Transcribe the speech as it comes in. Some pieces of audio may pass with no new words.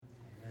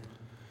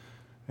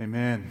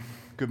Amen.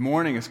 Good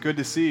morning. It's good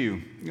to see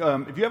you.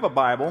 If you have a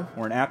Bible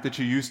or an app that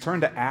you use,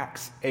 turn to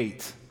Acts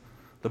 8.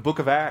 The book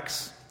of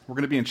Acts. We're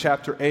going to be in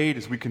chapter 8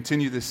 as we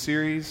continue this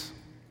series.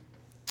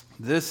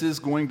 This is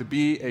going to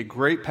be a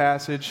great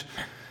passage.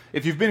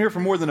 If you've been here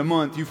for more than a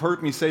month, you've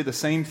heard me say the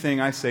same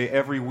thing I say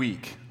every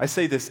week. I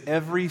say this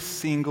every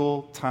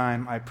single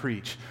time I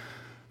preach.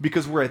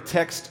 Because we're a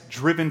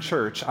text-driven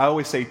church, I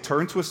always say,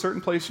 turn to a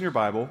certain place in your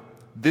Bible.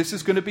 This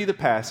is going to be the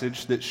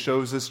passage that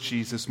shows us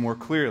Jesus more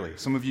clearly.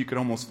 Some of you could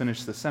almost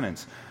finish the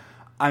sentence.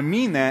 I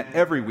mean that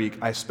every week.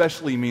 I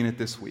especially mean it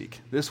this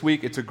week. This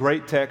week, it's a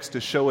great text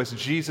to show us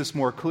Jesus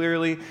more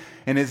clearly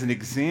and is an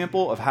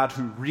example of how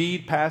to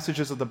read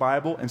passages of the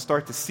Bible and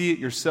start to see it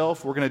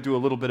yourself. We're going to do a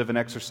little bit of an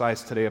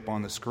exercise today up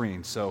on the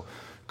screen. So,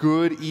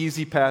 good,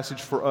 easy passage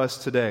for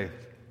us today.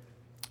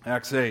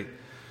 Acts 8.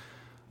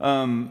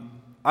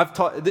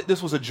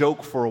 This was a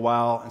joke for a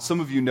while, and some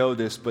of you know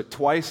this, but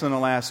twice in the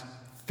last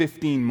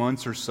 15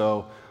 months or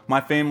so, my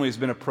family has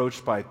been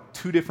approached by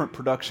two different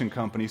production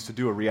companies to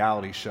do a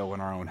reality show in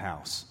our own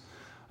house.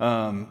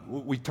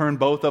 We turned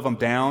both of them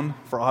down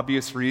for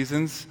obvious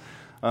reasons.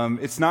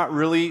 It's not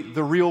really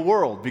the real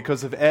world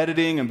because of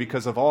editing and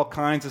because of all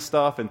kinds of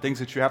stuff and things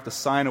that you have to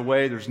sign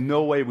away. There's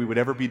no way we would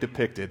ever be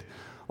depicted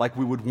like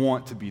we would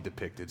want to be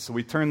depicted. So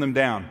we turned them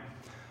down.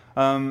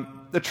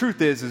 The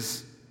truth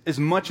is as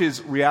much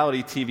as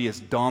reality TV is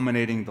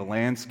dominating the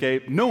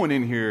landscape, no one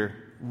in here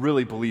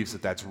really believes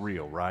that that's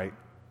real, right?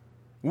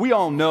 We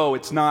all know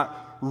it's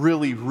not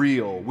really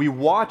real. We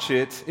watch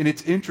it, and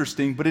it's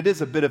interesting, but it is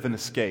a bit of an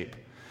escape.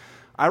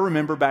 I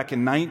remember back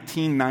in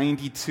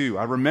 1992,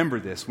 I remember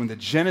this, when the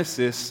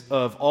genesis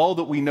of all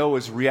that we know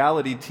as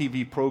reality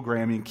TV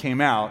programming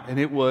came out, and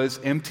it was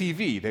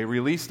MTV. They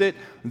released it,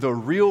 The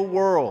Real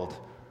World.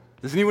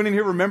 Does anyone in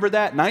here remember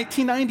that?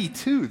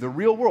 1992, The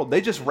Real World.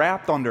 They just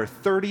wrapped on their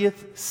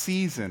 30th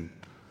season.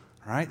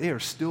 Right? They are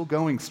still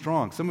going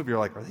strong. Some of you are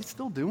like, are they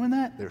still doing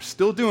that? They're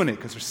still doing it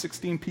because there's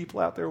 16 people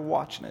out there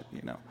watching it,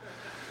 you know.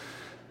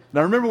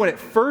 Now, I remember when it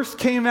first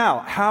came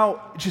out,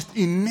 how just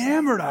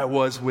enamored I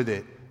was with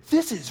it.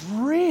 This is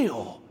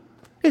real.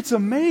 It's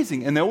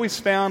amazing. And they always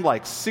found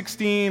like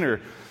 16 or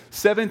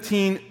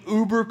 17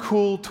 uber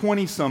cool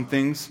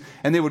 20-somethings,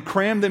 and they would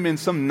cram them in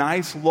some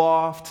nice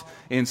loft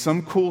in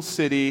some cool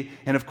city,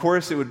 and of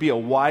course it would be a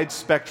wide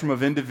spectrum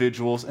of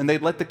individuals, and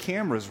they'd let the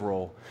cameras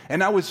roll.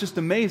 And I was just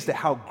amazed at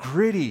how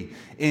gritty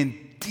and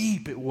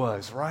deep it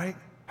was, right?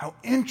 How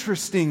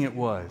interesting it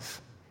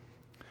was.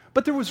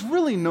 But there was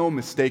really no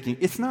mistaking.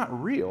 It's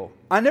not real.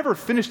 I never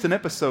finished an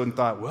episode and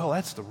thought, well,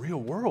 that's the real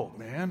world,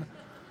 man.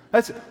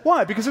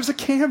 Why? Because there's a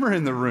camera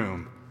in the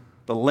room.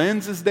 The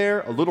lens is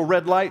there, a little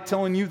red light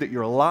telling you that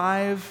you're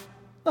alive.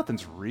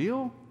 Nothing's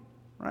real,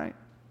 right?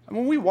 I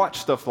mean, we watch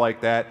stuff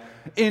like that,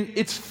 and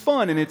it's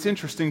fun and it's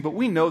interesting, but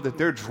we know that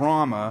their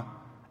drama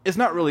is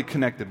not really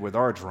connected with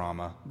our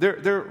drama.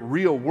 Their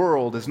real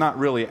world is not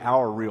really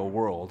our real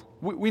world.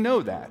 We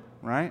know that,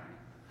 right?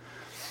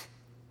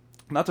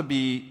 Not to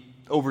be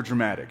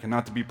overdramatic and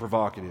not to be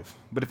provocative,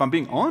 but if I'm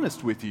being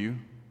honest with you,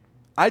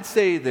 I'd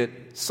say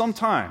that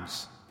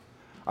sometimes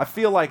I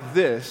feel like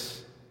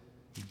this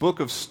book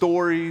of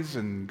stories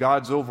and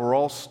God's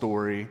overall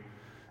story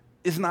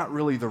is not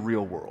really the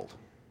real world.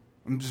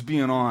 I'm just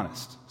being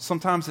honest.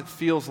 Sometimes it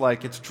feels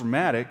like it's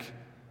dramatic,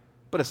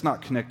 but it's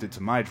not connected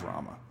to my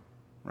drama.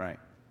 Right?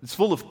 It's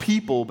full of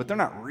people, but they're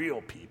not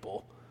real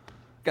people.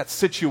 Got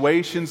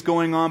situations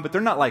going on, but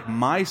they're not like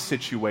my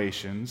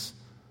situations.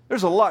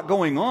 There's a lot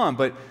going on,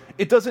 but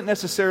it doesn't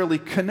necessarily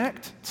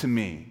connect to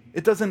me.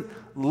 It doesn't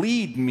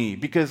lead me,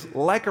 because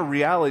like a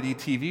reality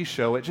TV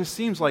show, it just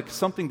seems like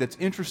something that's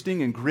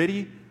interesting and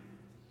gritty,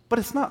 but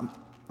it's not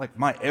like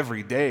my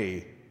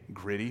everyday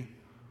gritty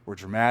or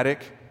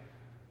dramatic.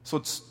 So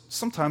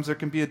sometimes there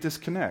can be a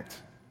disconnect.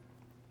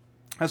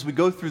 As we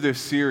go through this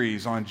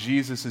series on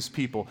Jesus'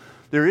 people,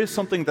 there is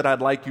something that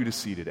I'd like you to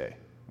see today,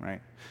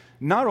 right?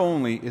 Not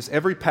only is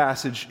every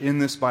passage in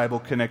this Bible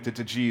connected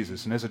to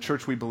Jesus, and as a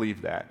church we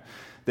believe that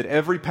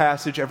every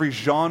passage, every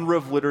genre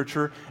of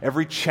literature,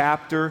 every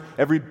chapter,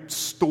 every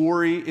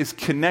story is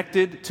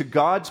connected to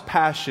God's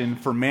passion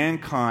for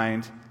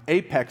mankind,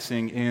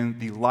 apexing in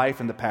the life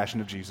and the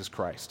passion of Jesus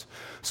Christ.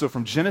 So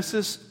from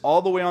Genesis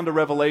all the way on to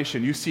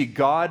Revelation, you see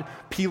God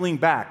peeling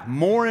back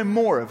more and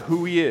more of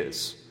who He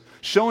is,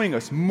 showing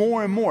us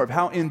more and more of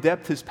how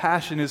in-depth His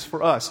passion is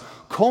for us,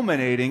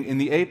 culminating in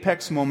the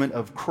apex moment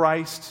of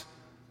Christ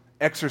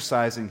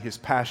exercising His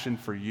passion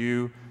for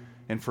you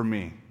and for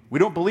me. We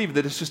don't believe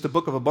that it's just a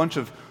book of a bunch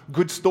of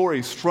good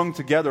stories strung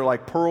together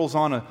like pearls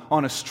on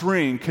a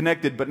string,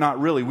 connected but not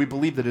really. We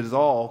believe that it is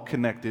all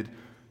connected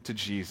to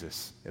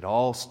Jesus. It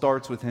all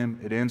starts with Him,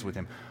 it ends with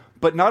Him.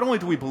 But not only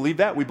do we believe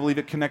that, we believe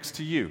it connects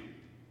to you.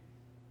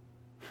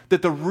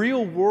 That the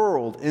real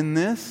world in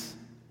this,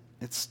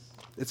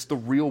 it's the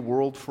real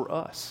world for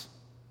us.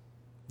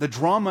 The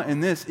drama in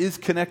this is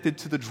connected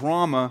to the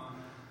drama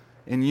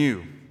in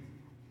you.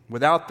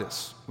 Without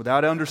this,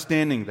 without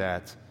understanding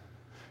that,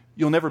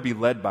 you'll never be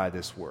led by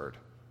this word,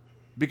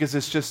 because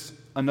it's just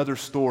another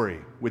story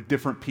with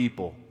different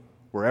people,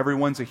 where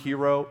everyone's a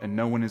hero and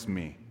no one is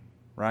me,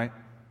 right?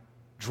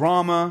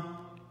 Drama,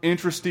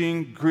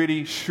 interesting,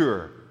 gritty,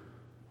 sure.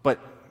 But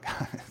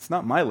it's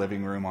not my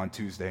living room on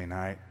Tuesday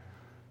night.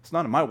 It's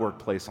not in my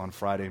workplace on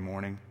Friday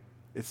morning.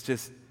 It's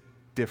just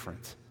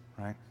different,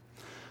 right?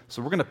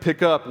 So we're going to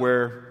pick up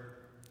where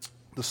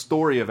the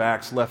story of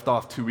Acts left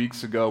off 2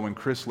 weeks ago when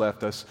Chris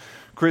left us.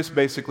 Chris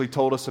basically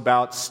told us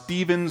about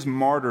Stephen's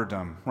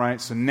martyrdom, right?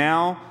 So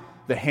now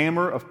the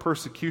hammer of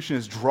persecution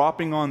is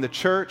dropping on the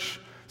church.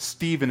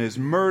 Stephen is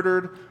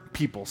murdered.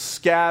 People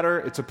scatter.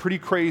 It's a pretty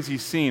crazy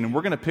scene. And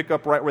we're going to pick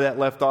up right where that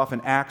left off in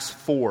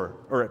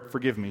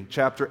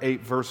chapter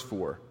 8, verse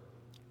 4.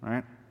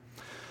 Right?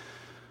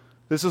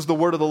 This is the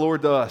word of the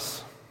Lord to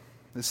us.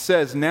 It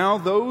says, "Now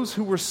those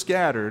who were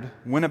scattered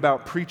went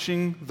about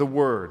preaching the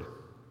word.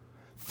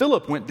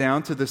 Philip went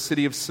down to the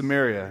city of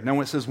Samaria." Now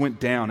when it says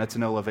went down, that's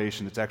an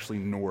elevation. It's actually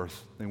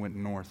north. They went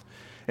north.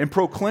 "And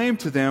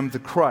proclaimed to them the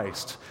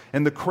Christ.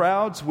 And the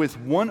crowds with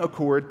one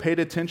accord paid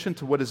attention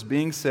to what is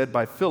being said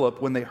by Philip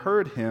when they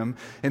heard him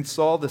and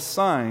saw the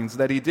signs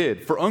that he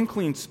did. For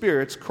unclean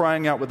spirits,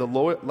 crying out with a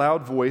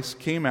loud voice,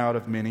 came out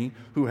of many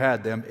who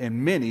had them,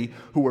 and many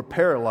who were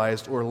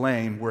paralyzed or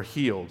lame were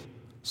healed.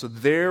 So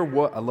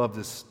I love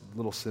this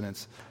little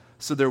sentence.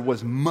 So there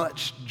was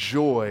much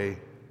joy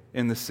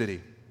in the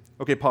city."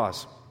 Okay,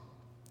 pause.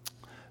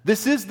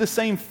 This is the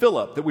same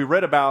Philip that we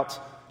read about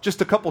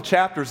just a couple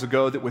chapters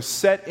ago that was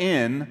set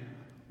in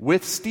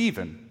with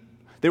Stephen.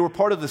 They were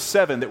part of the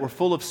 7 that were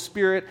full of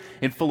spirit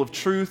and full of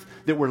truth,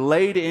 that were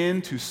laid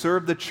in to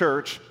serve the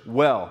church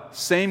well.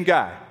 Same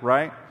guy,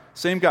 right?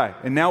 Same guy.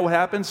 And now what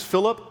happens?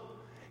 Philip,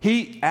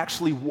 he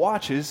actually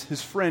watches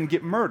his friend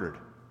get murdered.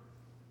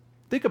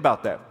 Think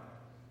about that.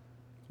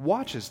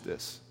 Watches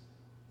this,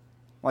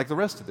 like the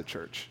rest of the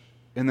church.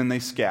 And then they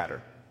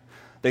scatter.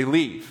 They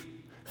leave.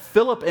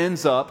 Philip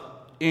ends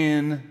up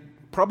in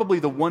probably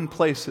the one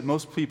place that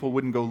most people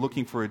wouldn't go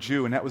looking for a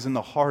Jew, and that was in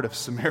the heart of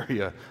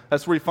Samaria.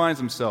 That's where he finds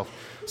himself.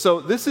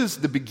 So this is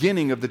the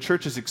beginning of the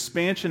church's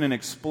expansion and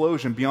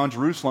explosion beyond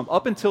Jerusalem.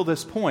 Up until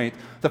this point,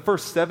 the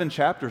first 7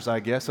 chapters, I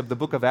guess, of the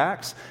book of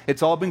Acts,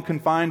 it's all been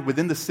confined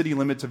within the city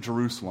limits of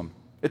Jerusalem.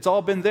 It's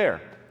all been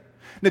there.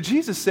 Now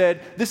Jesus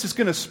said this is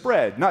going to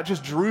spread, not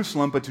just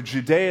Jerusalem, but to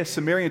Judea,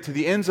 Samaria, and to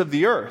the ends of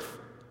the earth.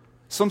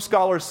 Some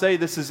scholars say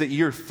this is at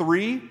year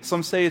 3.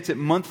 Some say it's at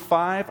month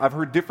 5. I've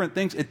heard different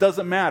things. It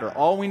doesn't matter.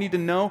 All we need to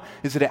know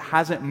is that it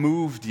hasn't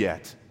moved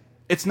yet.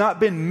 It's not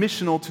been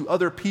missional to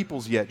other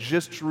peoples yet,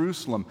 just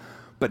Jerusalem.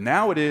 But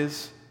now it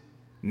is.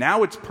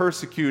 Now it's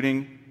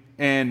persecuting,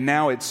 and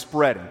now it's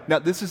spreading. Now,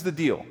 this is the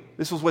deal.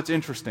 This is what's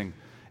interesting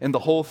in the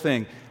whole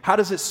thing. How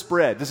does it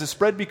spread? Does it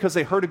spread because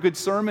they heard a good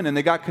sermon and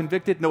they got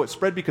convicted? No, it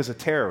spread because a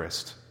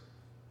terrorist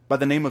by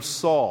the name of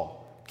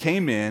Saul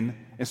came in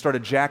and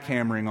started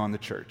jackhammering on the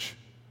church.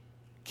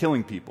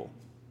 Killing people,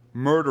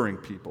 murdering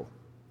people.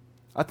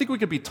 I think we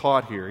could be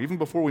taught here, even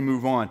before we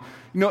move on.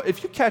 You know,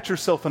 if you catch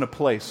yourself in a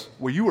place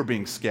where you are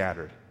being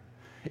scattered,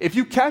 if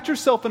you catch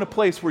yourself in a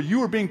place where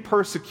you are being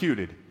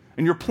persecuted,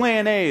 and your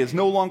plan A is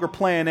no longer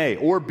plan A,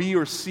 or B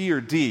or C or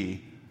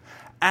D,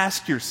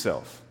 ask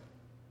yourself,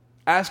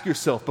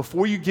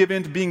 before you give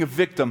in to being a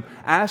victim,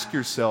 ask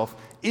yourself,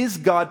 is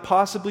God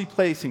possibly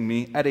placing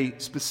me at a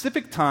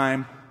specific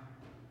time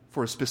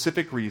for a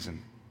specific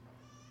reason?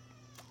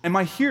 Am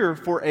I here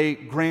for a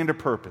grander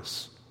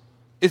purpose?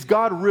 Is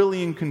God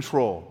really in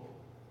control?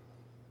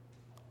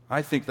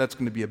 I think that's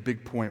going to be a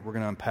big point we're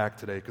going to unpack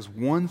today, because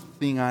one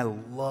thing I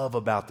love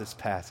about this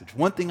passage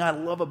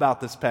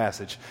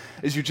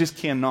is you just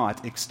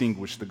cannot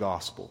extinguish the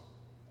gospel.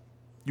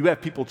 You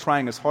have people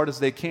trying as hard as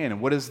they can,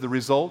 and what is the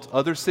result?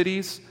 Other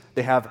cities,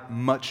 they have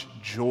much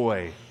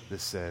joy,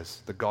 this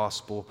says. The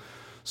gospel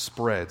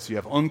spreads. You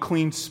have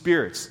unclean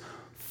spirits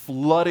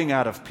flooding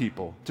out of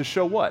people to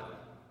show what?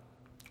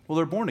 Well,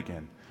 they're born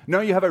again.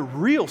 Now you have a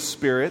real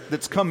spirit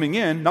that's coming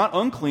in, not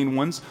unclean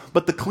ones,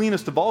 but the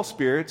cleanest of all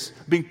spirits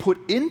being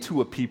put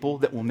into a people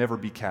that will never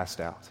be cast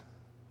out.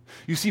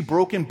 You see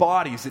broken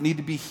bodies that need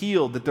to be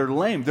healed, that they're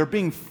lame. They're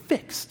being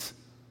fixed.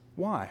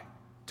 Why?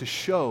 To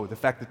show the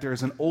fact that there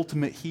is an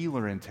ultimate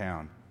healer in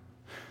town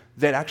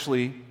that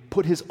actually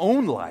put his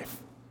own life,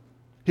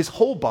 his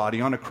whole body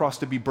on a cross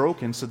to be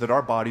broken so that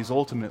our bodies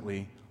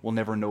ultimately will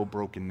never know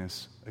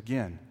brokenness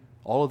again.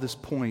 All of this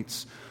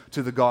points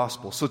to the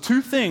gospel. So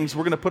 2 things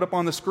we're going to put up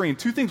on the screen.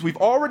 2 things we've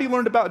already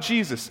learned about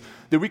Jesus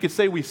that we could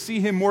say we see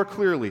him more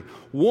clearly.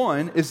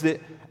 One is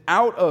that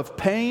out of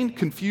pain,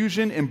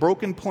 confusion, and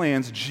broken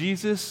plans,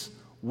 Jesus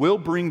will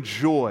bring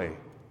joy.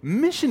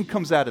 Mission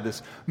comes out of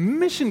this.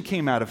 Mission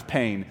came out of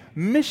pain.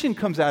 Mission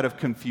comes out of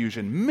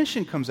confusion.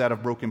 Mission comes out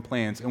of broken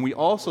plans. And we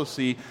also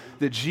see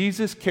that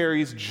Jesus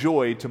carries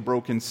joy to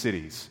broken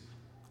cities.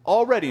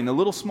 Already in a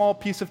little small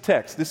piece of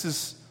text, this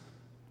is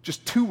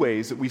just 2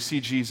 ways that we see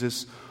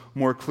Jesus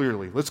more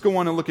clearly. Let's go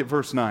on and look at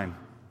verse 9.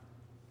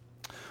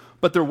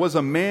 "But there was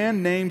a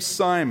man named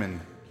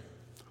Simon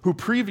who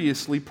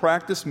previously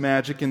practiced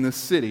magic in the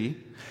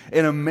city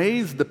and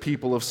amazed the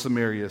people of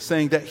Samaria,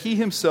 saying that he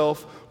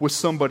himself was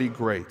somebody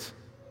great.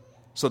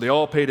 So they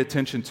all paid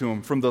attention to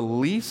him, from the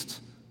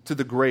least to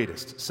the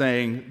greatest,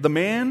 saying, this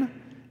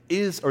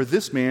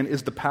man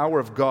is the power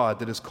of God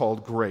that is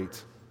called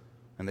great.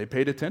 And they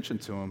paid attention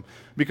to him,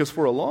 because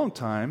for a long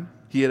time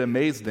he had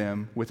amazed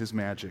them with his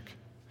magic.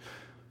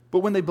 But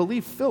when they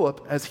believed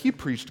Philip as he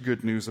preached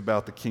good news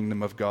about the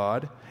kingdom of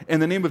God, in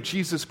the name of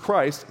Jesus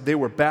Christ, they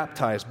were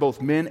baptized,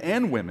 both men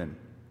and women.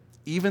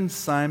 Even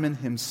Simon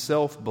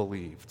himself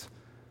believed.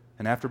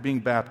 And after being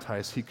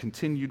baptized, he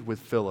continued with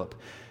Philip.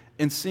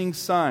 And seeing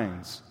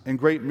signs and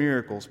great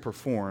miracles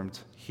performed,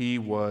 he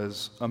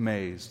was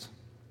amazed.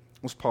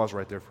 Let's pause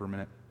right there for a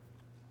minute.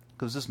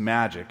 Because this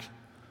magic,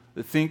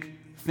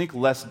 think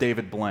less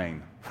David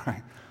Blaine,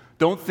 right?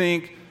 Don't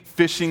think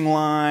fishing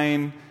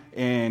line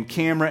and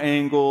camera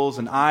angles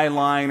and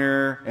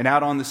eyeliner and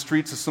out on the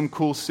streets of some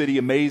cool city,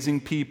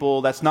 amazing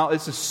people. This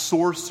is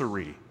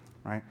sorcery,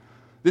 right?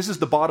 This is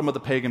the bottom of the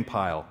pagan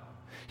pile.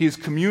 He is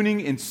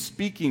communing and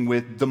speaking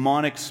with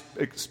demonic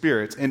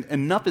spirits, and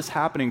enough is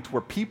happening to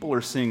where people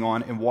are seeing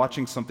on and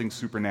watching something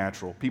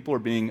supernatural. People are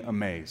being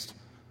amazed.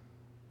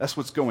 That's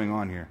what's going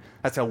on here.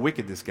 That's how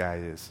wicked this guy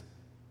is,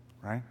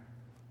 right?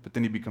 But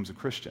then he becomes a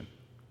Christian.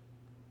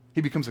 He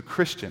becomes a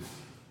Christian,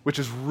 which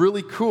is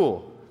really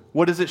cool.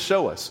 What does it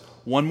show us?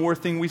 One more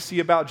thing we see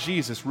about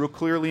Jesus real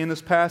clearly in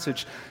this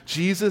passage.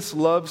 Jesus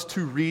loves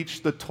to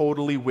reach the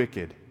totally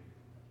wicked.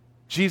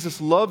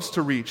 Jesus loves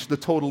to reach the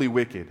totally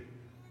wicked.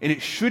 And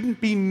it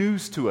shouldn't be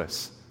news to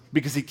us,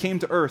 because he came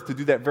to earth to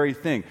do that very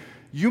thing.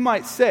 You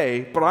might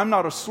say, but I'm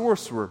not a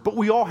sorcerer. But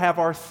we all have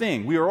our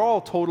thing. We are all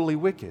totally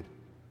wicked.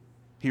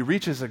 He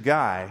reaches a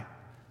guy,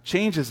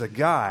 changes a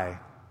guy.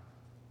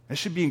 That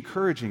should be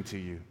encouraging to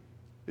you.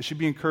 It should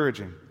be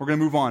encouraging. We're going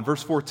to move on.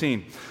 Verse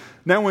 14.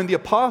 Now when the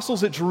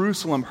apostles at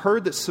Jerusalem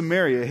heard that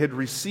Samaria had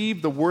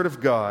received the word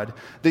of God,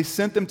 they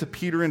sent them to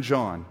Peter and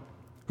John,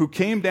 who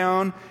came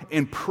down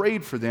and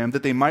prayed for them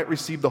that they might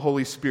receive the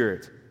Holy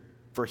Spirit.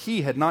 For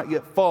he had not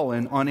yet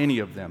fallen on any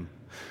of them,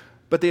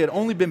 but they had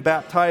only been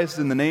baptized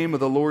in the name of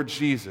the Lord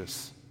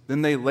Jesus.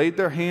 Then they laid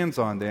their hands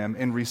on them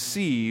and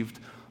received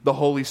the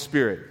Holy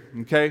Spirit.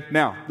 Okay?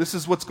 Now, this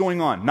is what's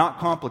going on. Not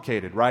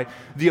complicated, right?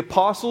 The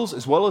apostles,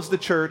 as well as the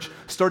church,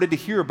 started to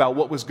hear about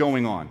what was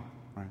going on.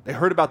 Right? They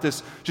heard about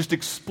this just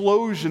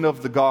explosion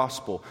of the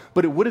gospel,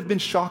 but it would have been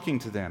shocking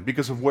to them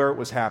because of where it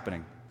was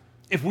happening.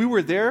 If we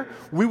were there,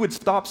 we would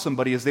stop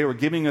somebody as they were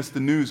giving us the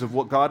news of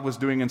what God was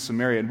doing in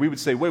Samaria, and we would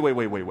say,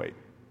 wait.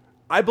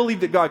 I believe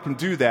that God can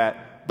do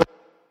that, but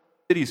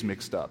the city's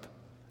mixed up.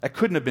 That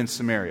couldn't have been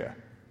Samaria.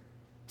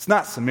 It's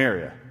not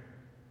Samaria.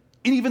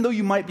 And even though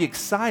you might be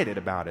excited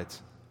about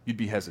it, you'd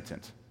be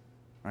hesitant,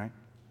 right?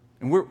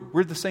 And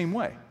we're the same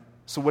way.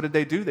 So what did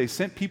they do? They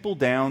sent people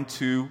down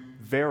to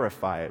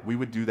verify it. We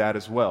would do that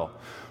as well.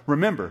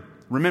 Remember,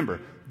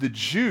 the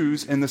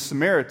Jews and the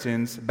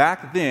Samaritans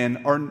back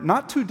then are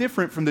not too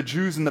different from the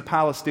Jews and the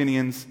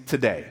Palestinians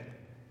today.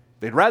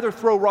 They'd rather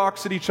throw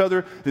rocks at each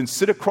other than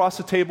sit across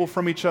a table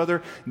from each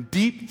other.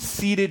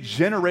 Deep-seated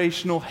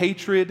generational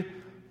hatred,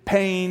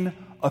 pain,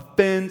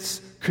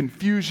 offense,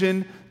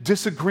 confusion,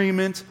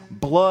 disagreement,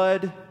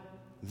 blood.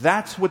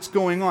 That's what's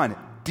going on.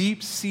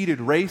 Deep-seated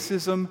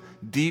racism,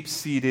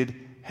 deep-seated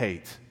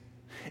hate.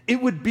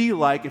 It would be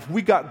like if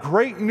we got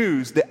great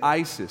news that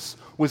ISIS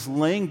was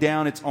laying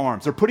down its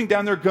arms. They're putting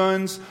down their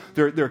guns.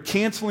 They're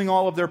canceling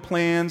all of their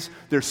plans.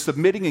 They're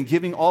submitting and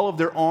giving all of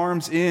their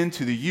arms in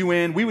to the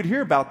UN. We would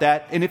hear about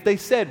that. And if they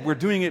said, we're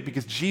doing it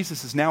because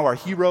Jesus is now our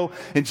hero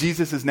and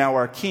Jesus is now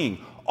our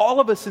king, all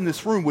of us in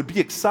this room would be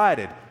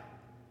excited.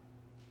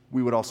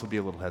 We would also be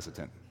a little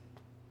hesitant.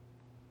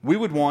 We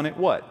would want it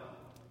what?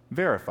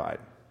 Verified.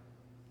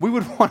 We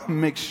would want to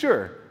make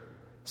sure.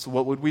 So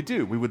what would we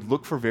do? We would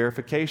look for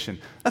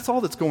verification. That's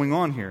all that's going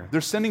on here.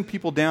 They're sending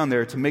people down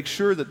there to make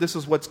sure that this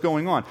is what's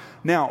going on.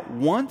 Now,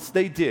 once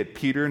they did,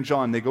 Peter and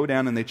John, they go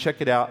down and they check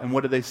it out, and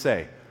what do they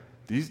say?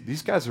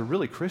 These guys are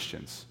really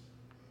Christians.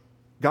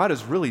 God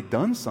has really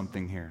done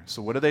something here.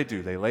 So what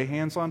do? They lay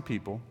hands on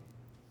people,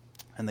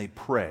 and they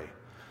pray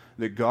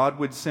that God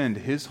would send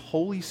His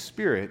Holy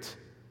Spirit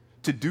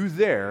to do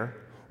there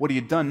what He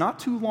had done not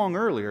too long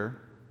earlier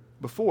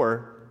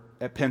before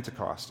at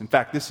Pentecost. In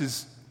fact, this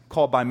is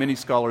called by many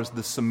scholars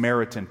the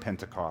Samaritan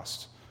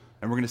Pentecost.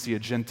 And we're going to see a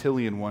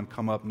Gentilian one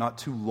come up not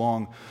too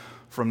long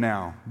from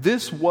now.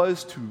 This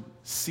was to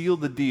seal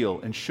the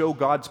deal and show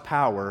God's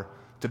power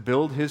to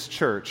build His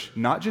church,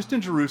 not just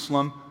in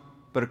Jerusalem,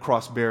 but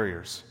across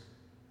barriers.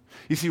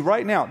 You see,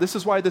 right now, this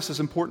is why this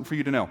is important for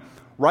you to know.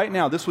 Right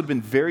now, this would have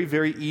been very,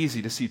 very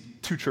easy to see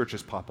two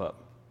churches pop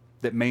up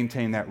that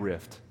maintain that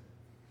rift.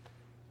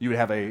 You would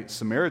have a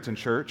Samaritan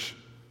church.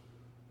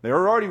 They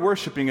were already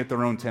worshiping at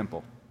their own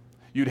temple.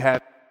 You'd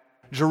have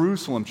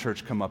Jerusalem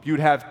church come up. You'd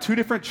have two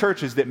different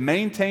churches that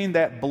maintain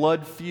that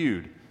blood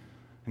feud.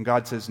 And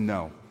God says,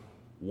 no.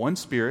 One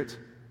Spirit,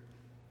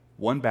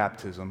 one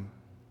baptism,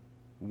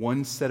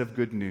 one set of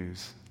good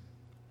news,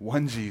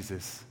 one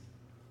Jesus,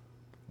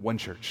 one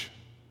church.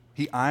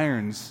 He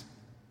irons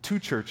two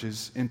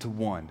churches into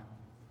one.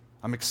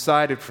 I'm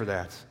excited for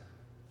that.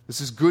 This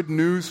is good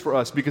news for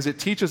us because it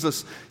teaches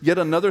us yet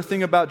another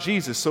thing about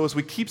Jesus. So as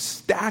we keep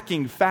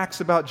stacking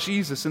facts about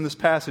Jesus in this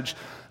passage,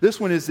 this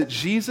one is that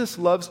Jesus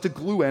loves to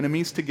glue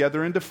enemies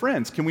together into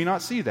friends. Can we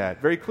not see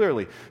that very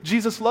clearly?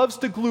 Jesus loves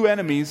to glue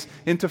enemies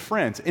into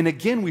friends. And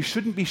again, we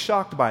shouldn't be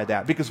shocked by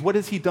that because what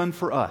has he done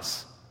for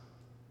us?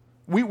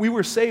 We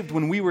were saved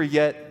when we were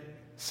yet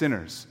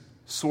sinners,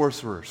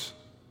 sorcerers,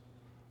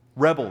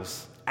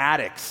 rebels,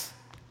 addicts,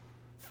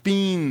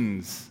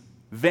 fiends,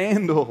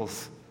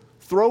 vandals,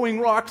 throwing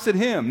rocks at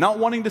him, not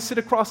wanting to sit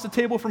across the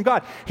table from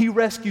God. He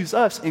rescues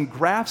us and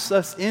grafts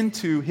us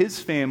into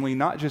his family,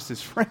 not just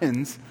as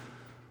friends,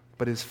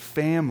 but his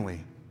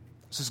family.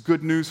 This is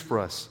good news for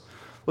us.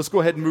 Let's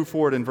go ahead and move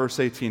forward in verse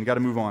 18. Got to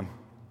move on.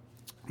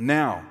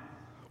 Now,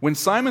 when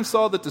Simon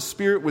saw that the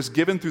Spirit was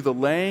given through the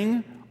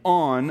laying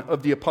on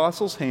of the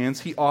apostles'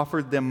 hands, he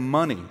offered them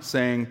money,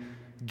 saying,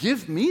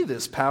 "Give me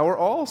this power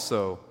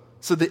also,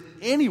 so that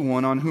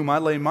anyone on whom I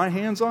lay my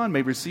hands on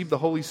may receive the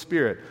Holy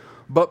Spirit."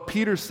 But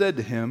Peter said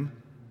to him,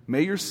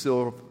 may your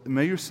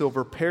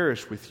silver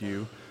perish with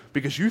you,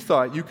 because you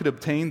thought you could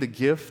obtain the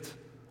gift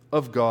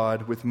of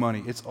God with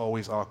money. It's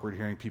always awkward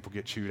hearing people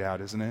get chewed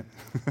out, isn't it?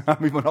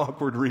 I'm even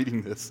awkward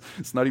reading this.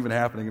 It's not even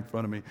happening in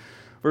front of me.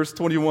 Verse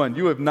 21,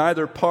 you have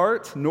neither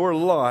part nor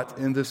lot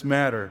in this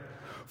matter,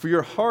 for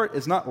your heart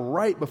is not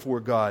right before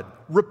God.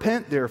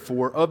 Repent,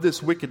 therefore, of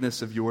this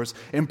wickedness of yours,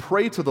 and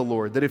pray to the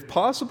Lord, that if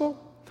possible,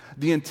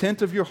 the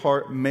intent of your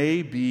heart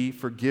may be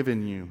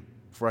forgiven you.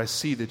 For I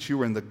see that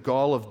you are in the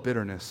gall of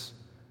bitterness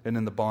and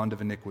in the bond of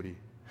iniquity.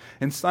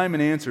 And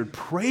Simon answered,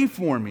 pray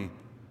for me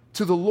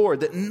to the Lord,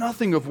 that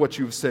nothing of what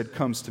you have said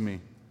comes to me.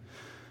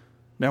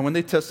 Now when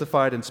they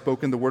testified and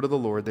spoken the word of the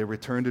Lord, they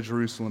returned to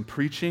Jerusalem,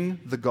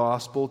 preaching the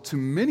gospel to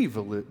many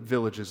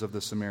villages of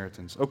the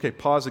Samaritans. Okay,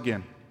 pause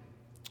again.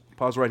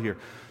 Pause right here.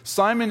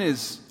 Simon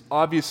is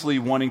obviously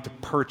wanting to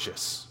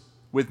purchase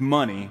with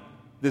money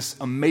this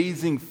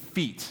amazing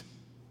feat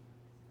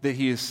that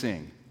he is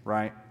seeing,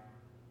 right?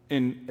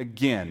 And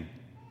again,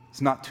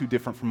 it's not too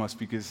different from us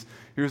because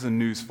here's a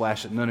news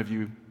flash that none of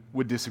you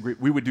would disagree.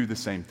 We would do the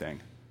same thing.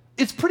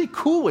 It's pretty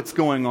cool what's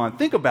going on.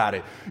 Think about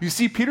it. You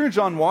see Peter and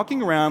John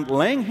walking around,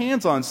 laying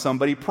hands on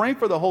somebody, praying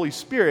for the Holy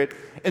Spirit,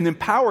 and then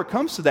power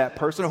comes to that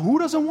person. Who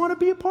doesn't want to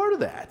be a part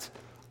of that?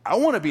 I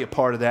want to be a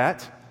part of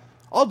that.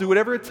 I'll do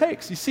whatever it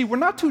takes. You see, we're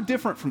not too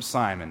different from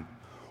Simon.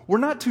 We're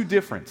not too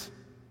different.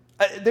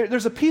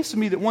 There's a piece of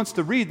me that wants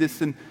to read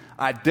this, and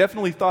I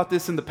definitely thought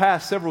this in the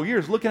past several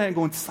years, looking at it and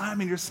going,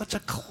 Simon, you're such a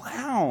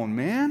clown,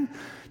 man.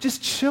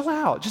 Just chill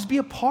out. Just be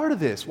a part of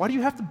this. Why do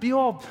you have to be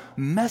all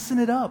messing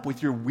it up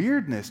with your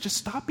weirdness? Just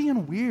stop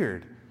being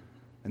weird.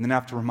 And then I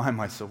have to remind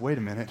myself, wait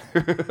a minute.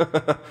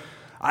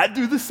 I'd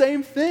do the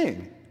same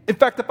thing. In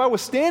fact, if I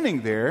was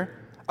standing there,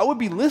 I would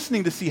be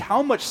listening to see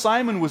how much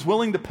Simon was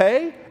willing to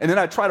pay, and then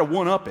I'd try to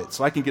one-up it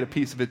so I can get a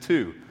piece of it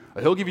too.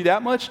 He'll give you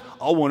that much,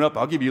 I'll one-up,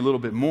 I'll give you a little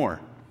bit more.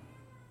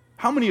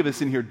 How many of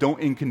us in here don't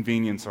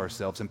inconvenience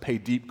ourselves and pay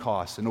deep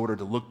costs in order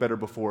to look better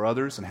before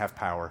others and have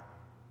power?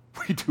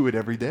 We do it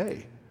every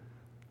day.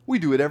 We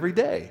do it every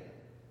day.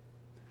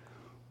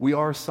 We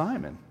are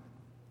Simon.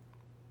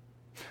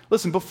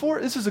 Listen,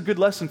 this is a good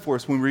lesson for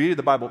us when we read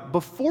the Bible.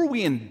 Before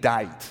we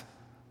indict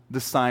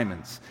the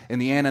Simons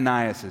and the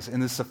Ananiases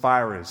and the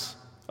Sapphires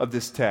of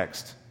this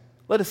text,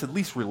 let us at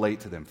least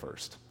relate to them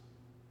first.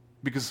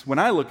 Because when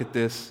I look at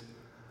this,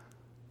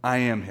 I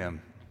am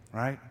him.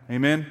 Right?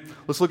 Amen?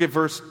 Let's look at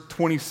verse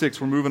 26.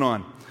 We're moving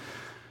on.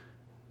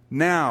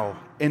 Now,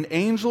 an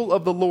angel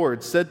of the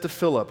Lord said to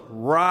Philip,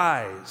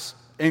 rise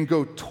and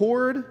go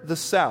toward the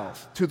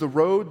south to the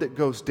road that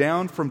goes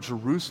down from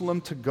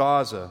Jerusalem to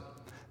Gaza.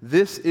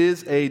 This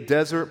is a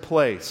desert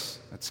place.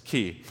 That's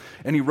key.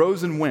 And he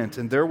rose and went,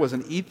 and there was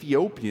an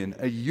Ethiopian,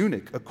 a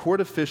eunuch, a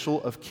court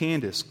official of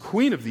Candace,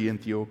 queen of the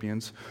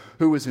Ethiopians,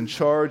 who was in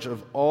charge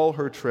of all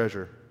her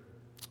treasure.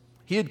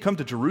 He had come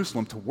to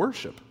Jerusalem to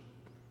worship,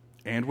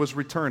 and was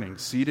returning,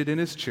 seated in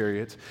his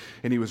chariot,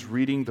 and he was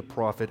reading the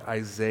prophet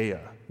Isaiah,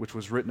 which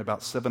was written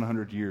about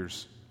 700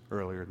 years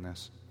earlier than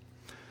this.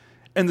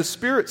 And the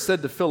Spirit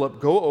said to Philip,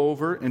 go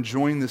over and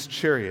join this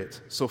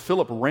chariot. So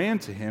Philip ran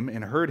to him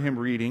and heard him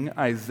reading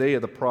Isaiah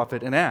the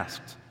prophet and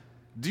asked,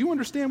 do you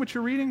understand what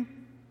you're reading?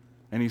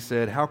 And he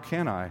said, how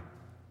can I,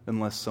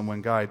 unless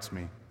someone guides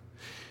me?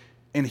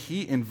 And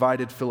he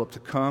invited Philip to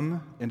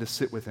come and to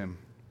sit with him.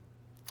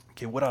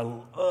 Okay, what I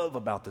love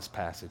about this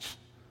passage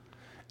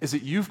is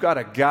that you've got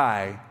a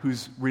guy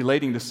who's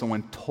relating to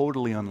someone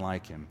totally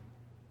unlike him.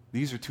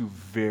 These are two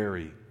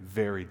very,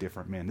 very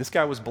different men. This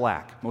guy was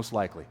black, most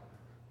likely.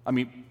 I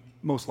mean,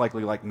 most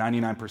likely like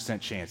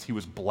 99% chance he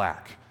was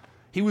black.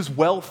 He was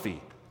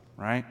wealthy,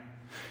 right?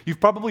 You've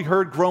probably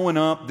heard growing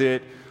up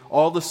that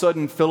all of a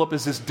sudden Philip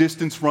is this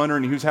distance runner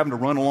and he was having to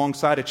run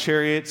alongside a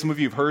chariot. Some of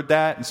you have heard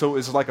that, and so it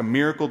was like a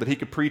miracle that he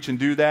could preach and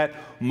do that.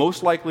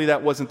 Most likely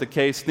that wasn't the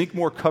case. Think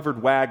more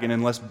covered wagon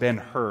and less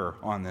Ben-Hur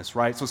on this,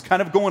 right? So it's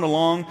kind of going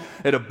along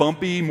at a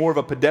bumpy, more of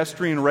a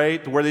pedestrian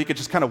rate where they could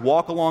just kind of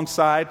walk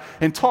alongside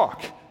and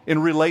talk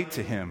and relate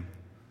to him.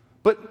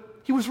 But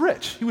he was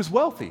rich. He was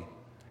wealthy.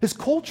 His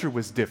culture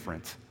was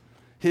different.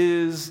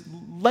 His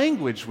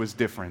language was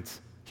different.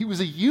 He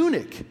was a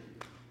eunuch.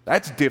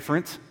 That's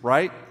different,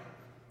 right?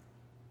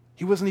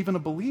 He wasn't even a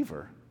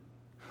believer.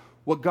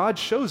 What God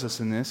shows us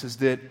in this is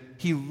that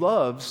he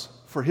loves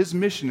for his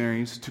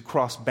missionaries to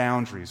cross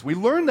boundaries. We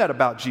learn that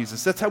about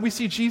Jesus. That's how we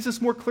see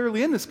Jesus more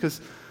clearly in this, because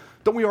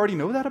don't we already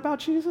know that about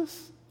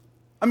Jesus?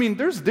 I mean,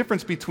 there's a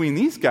difference between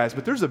these guys,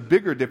 but there's a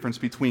bigger difference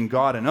between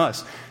God and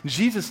us.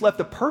 Jesus left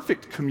a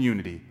perfect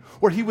community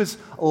where he was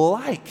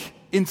like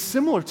and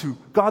similar to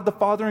God the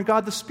Father and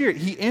God the Spirit.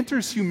 He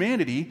enters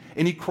humanity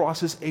and he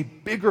crosses a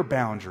bigger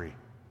boundary.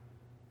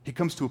 He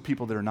comes to a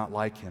people that are not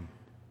like him,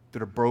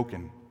 that are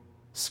broken,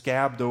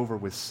 scabbed over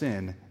with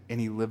sin, and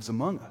he lives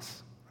among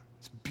us.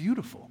 It's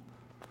beautiful.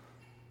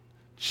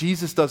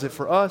 Jesus does it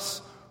for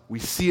us. We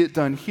see it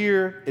done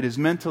here. It is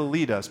meant to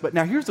lead us. But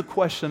now here's the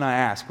question I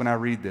ask when I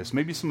read this.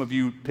 Maybe some of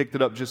you picked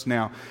it up just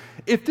now.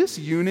 If this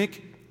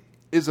eunuch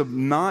is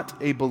not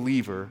a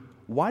believer,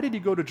 why did he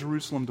go to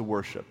Jerusalem to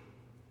worship?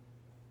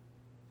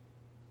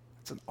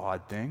 It's an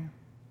odd thing.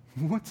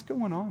 What's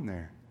going on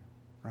there,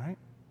 right?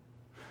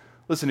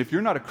 Listen, if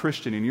you're not a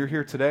Christian and you're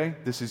here today,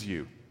 this is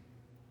you.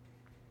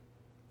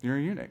 You're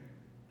a eunuch.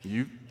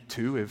 You,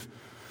 too, have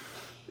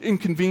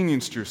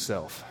inconvenienced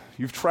yourself.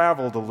 You've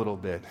traveled a little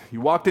bit.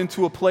 You walked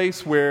into a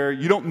place where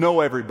you don't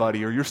know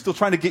everybody, or you're still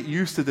trying to get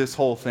used to this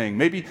whole thing.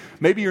 Maybe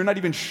you're not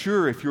even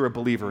sure if you're a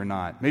believer or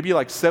not. Maybe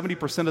like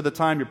 70% of the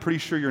time you're pretty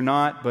sure you're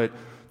not, but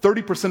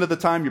 30% of the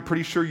time you're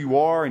pretty sure you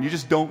are, and you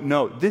just don't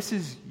know. This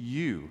is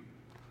you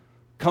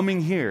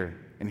coming here,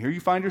 and here you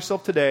find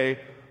yourself today,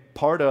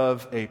 part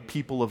of a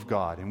people of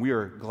God, and we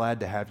are glad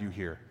to have you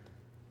here.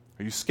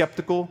 Are you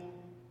skeptical?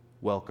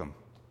 Welcome.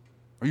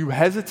 Are you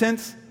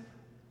hesitant?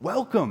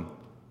 Welcome.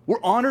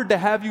 We're honored to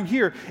have you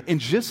here. And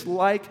just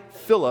like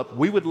Philip,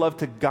 we would love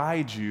to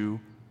guide you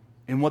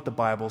in what the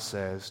Bible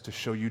says to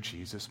show you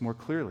Jesus more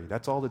clearly.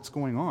 That's all that's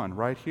going on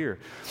right here.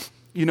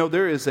 You know,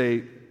 there is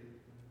a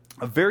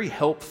very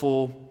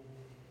helpful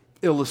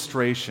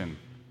illustration,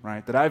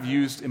 right, that I've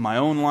used in my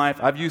own life.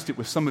 I've used it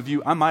with some of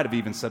you. I might have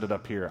even said it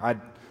up here.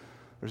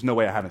 There's no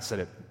way I haven't said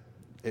it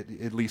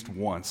at least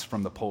once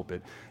from the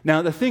pulpit.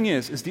 Now, the thing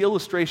is the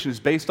illustration is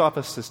based off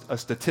a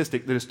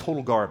statistic that is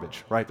total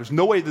garbage, right? There's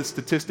no way the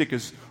statistic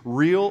is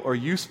real or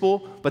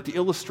useful, but the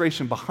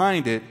illustration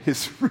behind it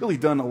has really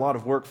done a lot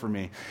of work for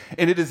me.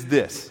 And it is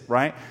this,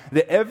 right?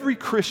 That every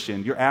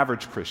Christian, your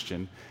average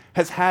Christian,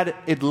 has had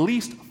at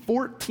least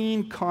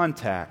 14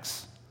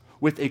 contacts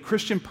with a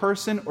Christian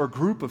person or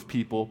group of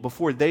people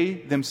before they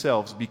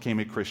themselves became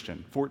a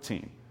Christian.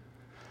 14.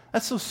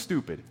 That's so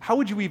stupid. How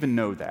would you even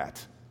know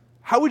that?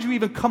 How would you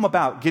even come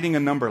about getting a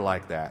number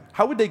like that?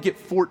 How would they get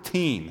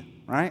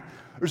 14, right?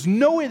 There's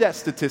no way that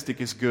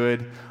statistic is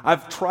good.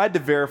 I've tried to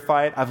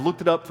verify it. I've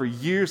looked it up for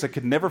years. I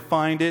could never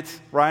find it,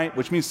 right?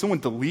 Which means someone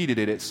deleted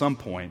it at some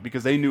point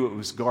because they knew it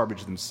was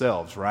garbage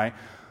themselves, right?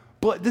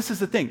 But this is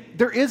the thing.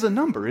 There is a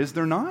number, is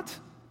there not?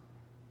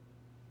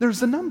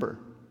 There's a number.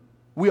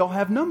 We all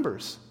have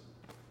numbers.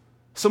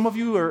 Some of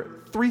you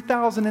are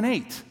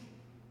 3,008.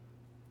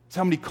 That's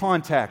how many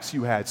contacts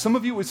you had. Some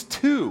of you it was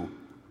 2.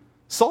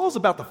 Saul's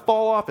about to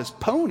fall off his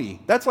pony.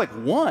 That's like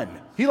 1.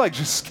 He like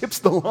just skips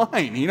the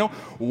line, you know?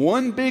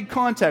 1 big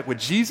contact with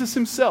Jesus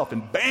himself,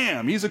 and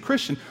bam, he's a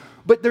Christian.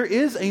 But there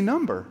is a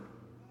number.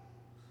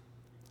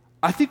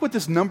 I think what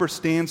this number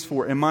stands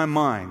for in my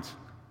mind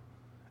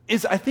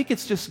is I think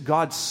it's just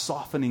God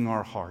softening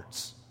our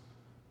hearts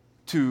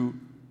to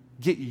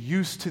get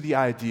used to the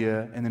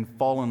idea and then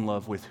fall in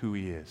love with who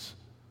he is.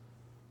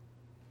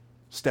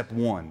 Step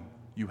 1,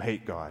 you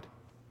hate God.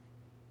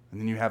 And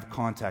then you have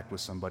contact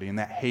with somebody, and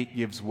that hate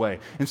gives way.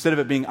 Instead of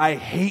it being, I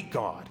hate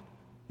God,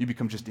 you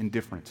become just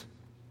indifferent.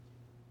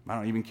 I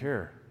don't even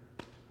care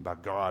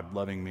about God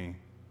loving me.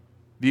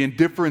 The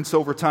indifference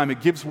over time,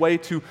 it gives way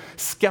to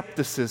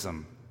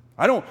skepticism.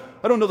 I don't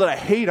know that I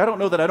hate, I don't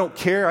know that I don't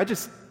care, I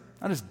just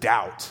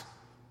doubt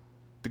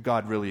that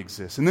God really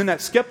exists. And then that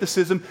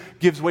skepticism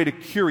gives way to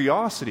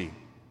curiosity.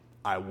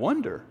 I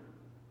wonder.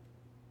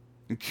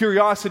 And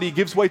curiosity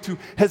gives way to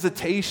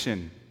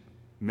hesitation.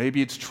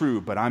 Maybe it's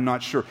true, but I'm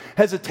not sure.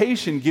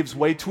 Hesitation gives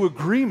way to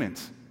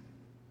agreement.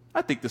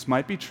 I think this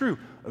might be true.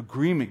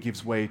 Agreement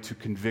gives way to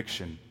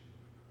conviction.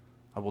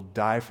 I will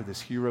die for this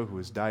hero who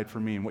has died for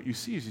me. And what you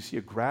see is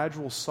a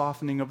gradual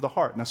softening of the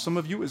heart. Now, some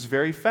of you it was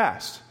very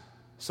fast.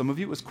 Some of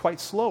you it was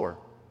quite slower.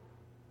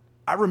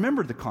 I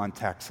remember the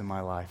contacts in my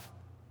life.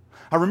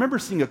 I remember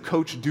seeing a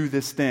coach do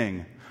this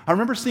thing. I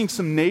remember seeing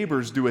some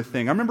neighbors do a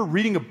thing. I remember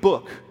reading a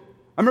book.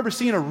 I remember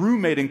seeing a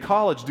roommate in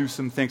college do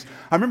some things.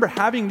 I remember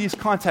having these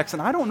contacts,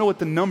 and I don't know what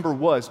the number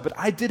was, but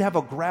I did have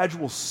a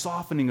gradual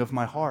softening of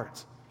my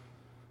heart.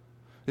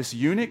 This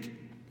eunuch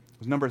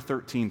was number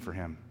 13 for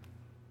him.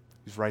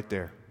 He's right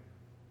there.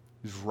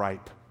 He's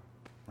ripe.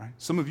 Right?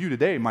 Some of you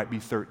today might be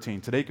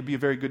 13. Today could be a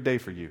very good day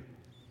for you.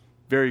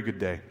 Very good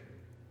day.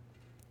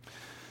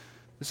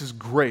 This is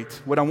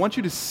great. What I want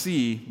you to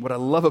see, what I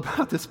love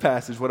about this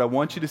passage, what I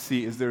want you to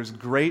see is there's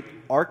great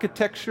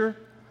architecture,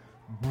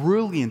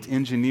 brilliant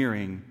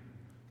engineering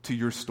to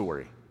your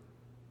story.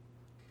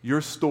 Your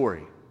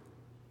story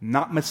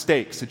Not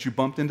mistakes that you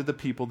bumped into the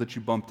people that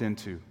you bumped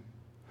into.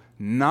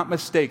 Not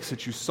mistakes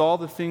that you saw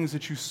the things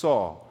that you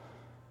saw.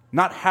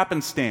 Not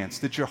happenstance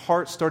that your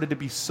heart started to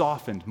be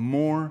softened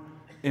more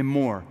and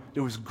more.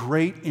 There was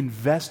great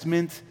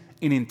investment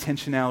in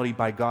intentionality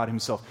by God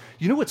himself.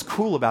 You know what's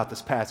cool about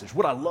this passage?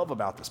 What I love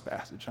about this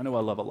passage, I know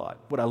I love a lot.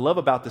 What I love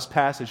about this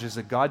passage is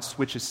that God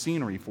switches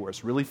scenery for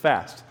us really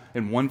fast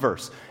in one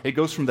verse. It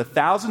goes from the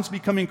thousands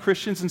becoming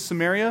Christians in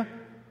Samaria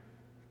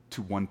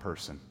to one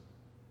person.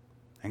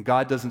 And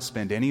God doesn't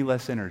spend any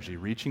less energy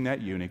reaching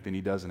that eunuch than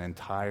he does an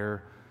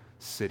entire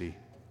city.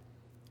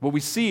 What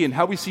we see and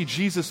how we see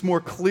Jesus more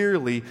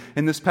clearly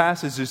in this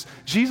passage is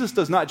Jesus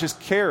does not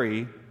just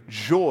carry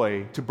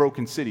joy to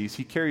broken cities,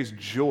 he carries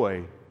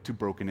joy to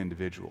broken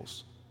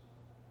individuals,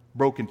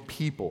 broken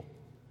people.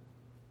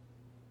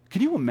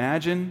 Can you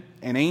imagine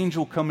an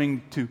angel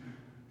coming to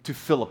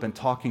Philip and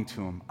talking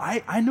to him?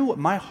 I know what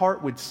my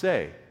heart would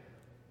say.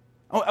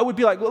 I would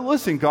be like, well,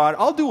 listen, God,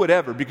 I'll do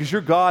whatever because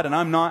you're God and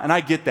I'm not, and I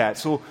get that.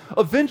 So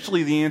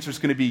eventually the answer is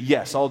going to be,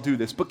 yes, I'll do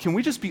this. But can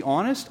we just be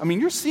honest? I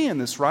mean, you're seeing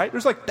this, right?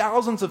 There's like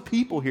thousands of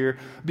people here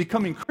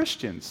becoming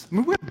Christians. I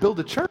mean, we're going to build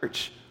a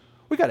church.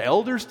 We got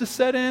elders to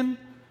set in.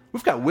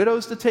 We've got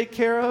widows to take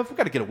care of. We've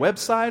got to get a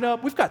website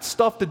up. We've got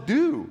stuff to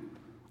do.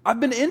 I've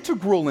been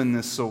integral in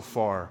this so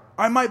far.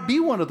 I might be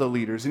one of the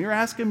leaders, and you're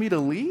asking me to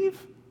leave?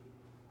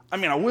 I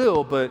mean, I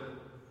will, but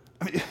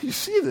you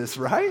see this,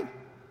 right?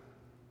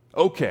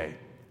 Okay,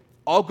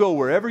 I'll go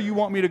wherever you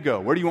want me to go.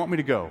 Where do you want me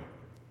to go?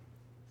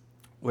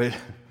 Wait,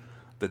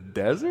 the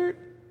desert?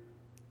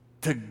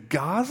 To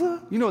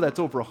Gaza? You know that's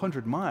over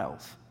 100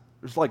 miles.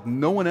 There's like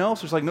no one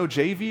else. There's like no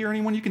JV or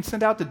anyone you can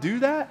send out to do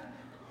that.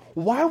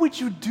 Why would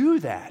you do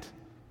that?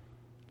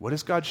 What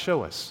does God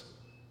show us?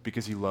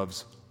 Because he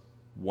loves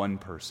one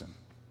person.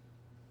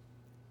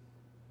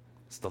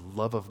 It's the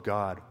love of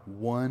God,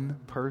 one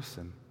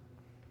person.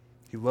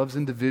 He loves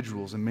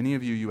individuals, and many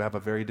of you have a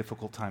very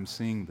difficult time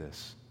seeing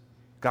this.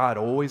 God,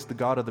 always the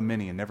God of the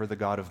many and never the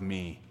God of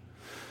me.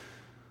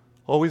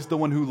 Always the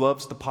one who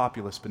loves the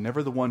populace, but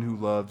never the one who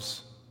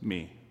loves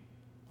me.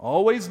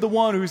 Always the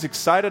one who's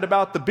excited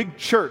about the big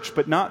church,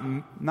 but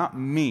not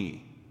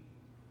me.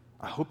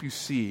 I hope you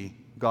see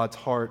God's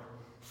heart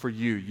for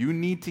you. You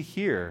need to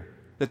hear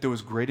that there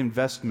was great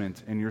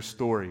investment in your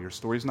story. Your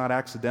story's not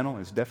accidental.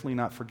 It's definitely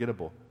not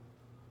forgettable.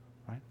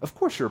 Right? Of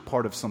course you're a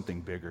part of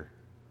something bigger,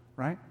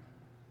 right?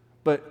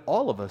 But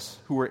all of us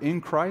who are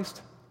in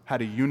Christ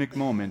had a unique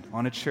moment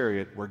on a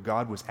chariot where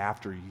God was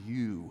after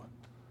you.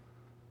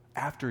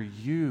 After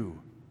you.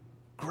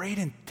 Great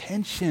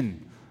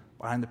intention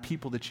behind the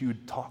people that you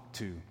had talked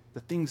to, the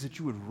things that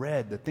you had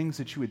read, the things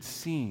that you had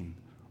seen.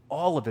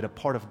 All of it a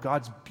part of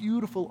God's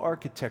beautiful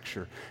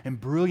architecture and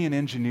brilliant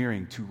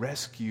engineering to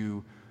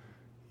rescue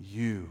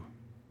you.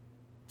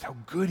 It's how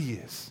good he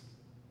is.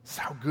 It's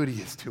how good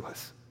he is to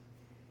us.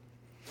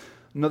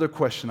 Another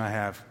question I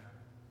have.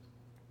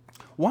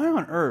 Why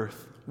on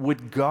earth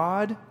would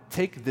God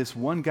take this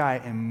one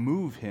guy and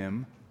move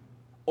him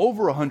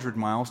over 100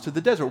 miles to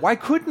the desert? Why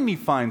couldn't he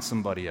find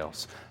somebody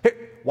else? Hey,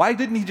 why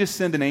didn't he just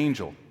send an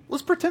angel?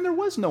 Let's pretend there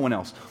was no one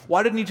else.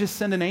 Why didn't he just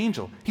send an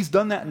angel? He's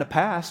done that in the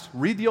past.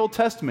 Read the Old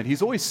Testament.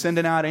 He's always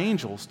sending out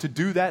angels to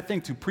do that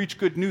thing, to preach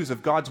good news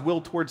of God's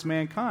will towards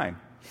mankind.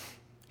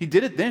 He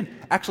did it then.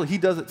 Actually, he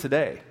does it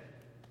today.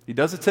 He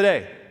does it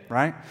today,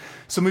 right?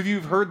 Some of you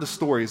have heard the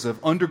stories of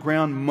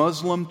underground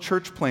Muslim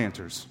church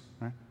planters.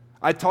 Right?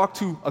 I talked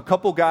to a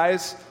couple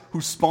guys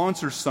who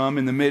sponsor some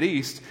in the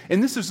Mideast,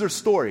 and this is their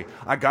story.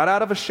 I got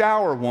out of a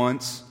shower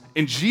once,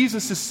 and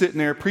Jesus is sitting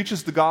there,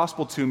 preaches the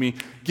gospel to me,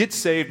 gets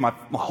saved, my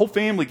whole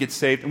family gets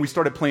saved, and we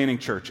started planting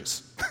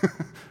churches.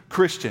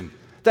 Christian.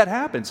 That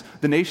happens.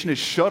 The nation is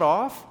shut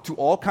off to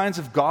all kinds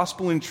of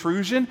gospel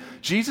intrusion.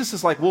 Jesus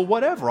is like, well,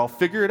 whatever, I'll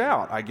figure it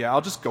out.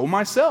 I'll just go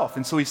myself.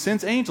 And so he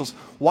sends angels.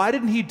 Why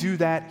didn't he do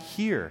that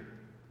here?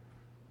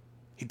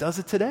 He does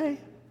it today.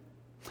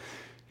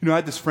 You know, I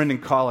had this friend in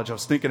college. I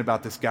was thinking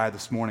about this guy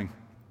this morning.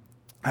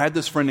 I had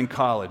this friend in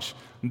college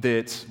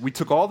that we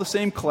took all the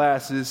same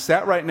classes,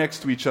 sat right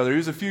next to each other. He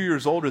was a few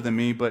years older than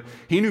me, but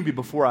he knew me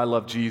before I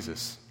loved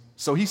Jesus.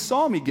 So he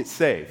saw me get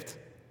saved,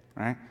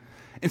 right?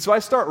 And so I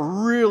start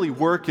really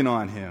working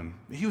on him.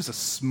 He was a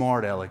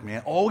smart aleck,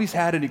 man. Always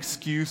had an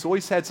excuse,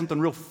 always had something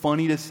real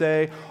funny to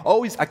say.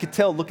 Always, I could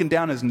tell looking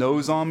down his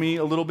nose on me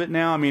a little bit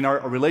now. I mean, our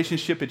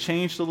relationship had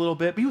changed a little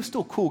bit, but he was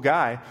still a cool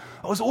guy.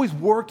 I was always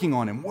working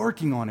on him.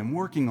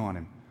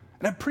 And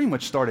I pretty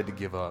much started to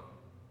give up.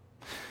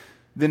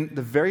 Then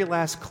the very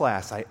last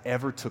class I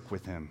ever took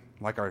with him,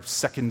 like our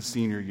second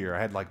senior year, I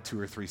had like 2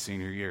 or 3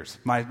 senior years.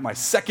 My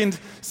second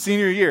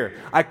senior year,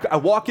 I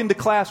walk into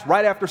class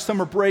right after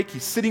summer break.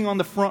 He's sitting on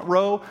the front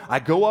row. I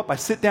go up, I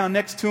sit down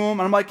next to him,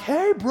 and I'm like,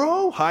 hey,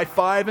 bro,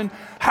 high-fiving.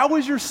 How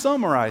was your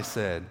summer, I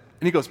said.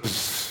 And he goes,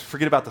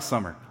 forget about the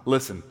summer.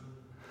 Listen,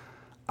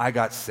 I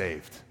got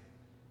saved.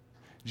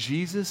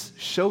 Jesus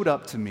showed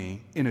up to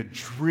me in a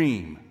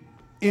dream.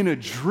 In a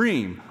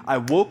dream. I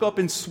woke up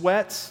in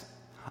sweats.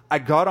 I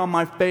got on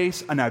my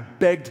face and I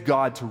begged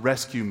God to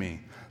rescue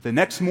me. The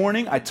next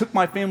morning, I took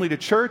my family to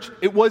church.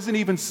 It wasn't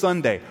even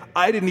Sunday.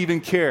 I didn't even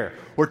care.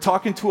 We're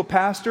talking to a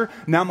pastor.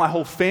 Now my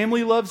whole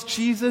family loves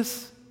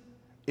Jesus.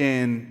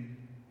 And,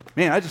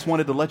 man, I just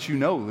wanted to let you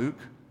know, Luke.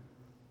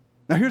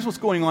 Now, here's what's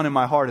going on in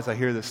my heart as I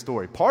hear this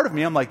story. Part of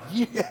me, I'm like,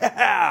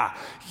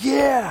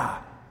 yeah.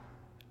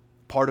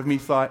 Part of me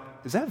thought,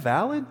 is that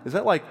valid? Is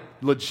that like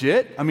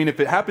legit? I mean, if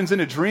it happens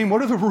in a dream,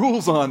 what are the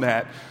rules on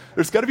that?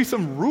 There's got to be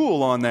some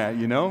rule on that,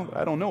 you know?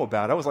 I don't know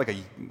about it. I was like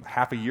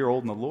half a year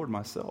old in the Lord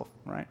myself,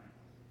 right? And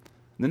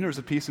then there was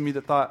a piece of me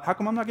that thought, how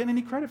come I'm not getting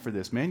any credit for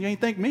this, man? You ain't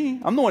thank me.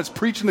 I'm the one that's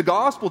preaching the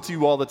gospel to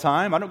you all the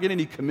time. I don't get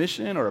any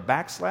commission or a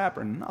backslap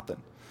or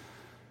nothing.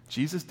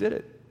 Jesus did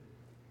it.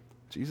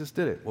 Jesus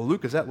did it. Well,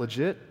 Luke, is that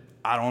legit?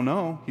 I don't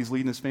know. He's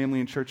leading his family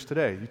in church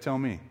today. You tell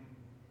me.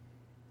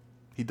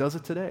 He does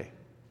it today.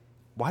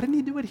 Why didn't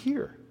he do it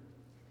here?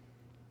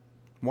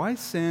 Why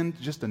send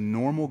just a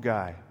normal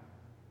guy?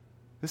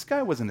 This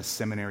guy wasn't a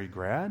seminary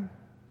grad.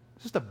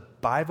 Just a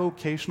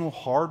bivocational,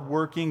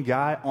 hardworking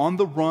guy on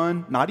the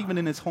run, not even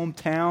in his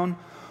hometown,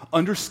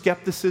 under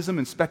skepticism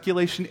and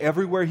speculation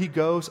everywhere he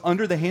goes,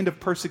 under the hand of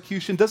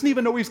persecution, doesn't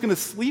even know where he's going to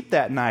sleep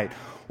that night.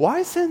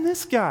 Why send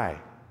this guy?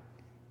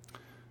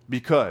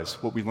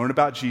 Because what we learn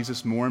about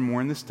Jesus more and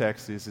more in this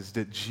text is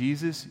that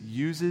Jesus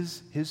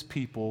uses his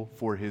people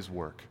for his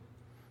work.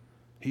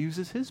 He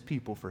uses his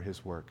people for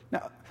his work.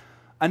 Now,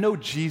 I know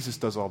Jesus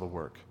does all the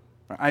work.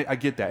 I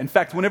get that. In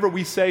fact, whenever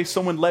we say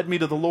someone led me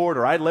to the Lord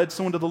or I led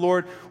someone to the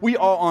Lord, we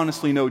all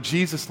honestly know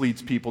Jesus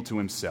leads people to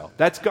himself.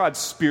 That's God's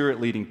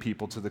Spirit leading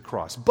people to the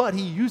cross. But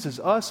he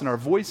uses us and our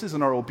voices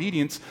and our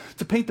obedience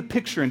to paint the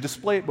picture and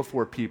display it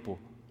before people.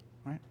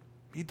 Right?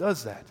 He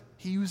does that.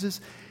 He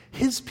uses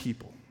his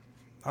people.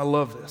 I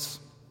love this.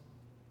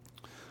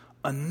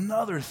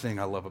 Another thing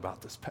I love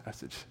about this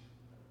passage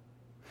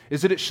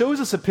is that it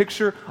shows us a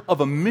picture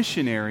of a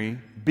missionary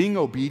being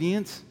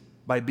obedient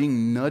by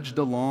being nudged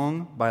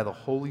along by the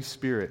Holy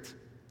Spirit.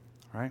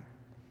 Right?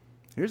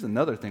 Here's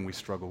another thing we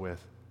struggle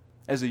with.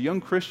 As a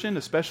young Christian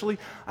especially,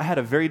 I had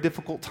a very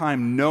difficult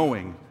time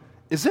knowing,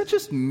 is that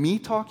just me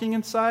talking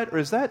inside, or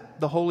is that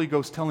the Holy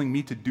Ghost telling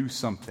me to do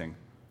something?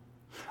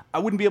 I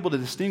wouldn't be able to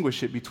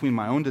distinguish it between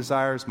my own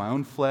desires, my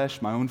own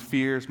flesh, my own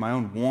fears, my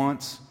own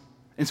wants.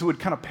 And so it would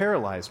kind of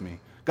paralyze me.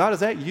 God,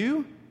 is that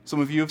you? Some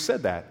of you have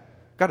said that.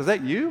 God, is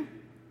that you?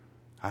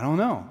 I don't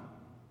know.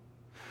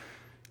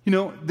 You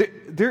know,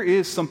 there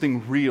is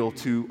something real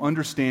to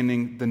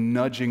understanding the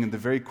nudging and the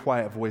very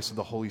quiet voice of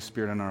the Holy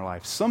Spirit in our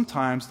life.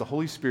 Sometimes the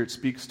Holy Spirit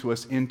speaks to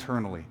us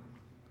internally.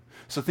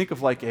 So think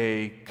of like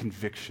a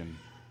conviction,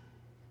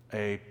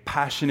 a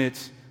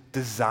passionate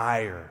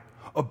desire,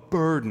 a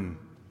burden,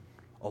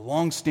 a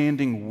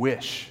long-standing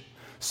wish.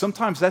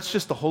 Sometimes that's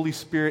just the Holy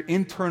Spirit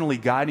internally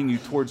guiding you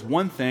towards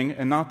one thing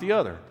and not the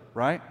other,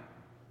 right?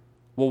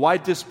 Well, why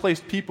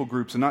displaced people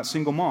groups and not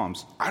single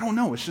moms? I don't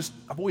know. It's just,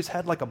 I've always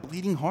had like a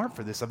bleeding heart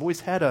for this. I've always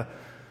had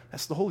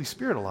that's the Holy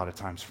Spirit a lot of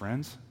times,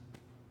 friends.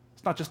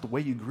 It's not just the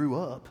way you grew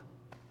up.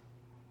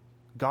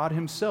 God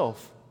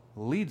himself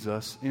leads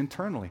us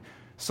internally.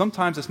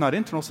 Sometimes it's not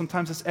internal,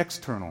 sometimes it's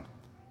external.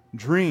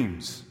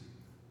 Dreams,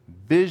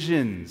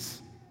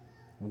 visions,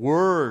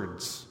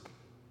 words.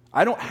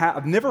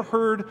 I've never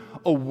heard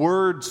a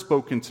word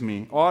spoken to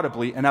me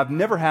audibly, and I've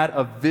never had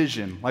a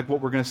vision like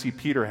what we're going to see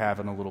Peter have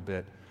in a little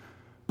bit.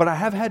 But I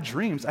have had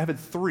dreams. I've had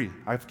 3,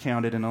 I've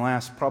counted, in the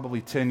last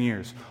probably 10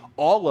 years.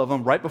 All of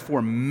them right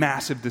before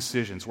massive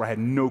decisions where I had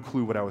no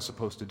clue what I was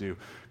supposed to do.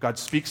 God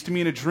speaks to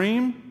me in a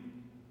dream.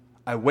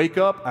 I wake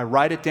up, I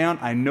write it down.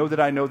 I know that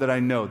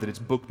it's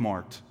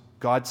bookmarked.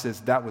 God says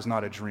that was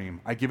not a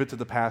dream. I give it to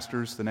the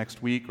pastors the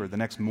next week or the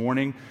next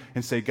morning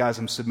and say, guys,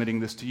 I'm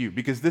submitting this to you.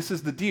 Because this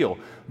is the deal.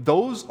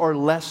 Those are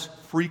less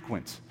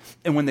frequent.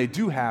 And when they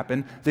do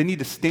happen, they need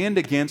to stand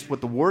against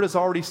what the Word is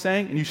already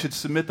saying, and you should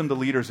submit them to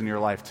leaders in your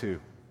life too.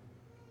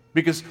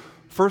 Because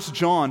 1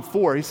 John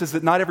 4, he says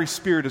that not every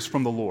spirit is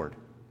from the Lord.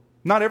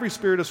 Not every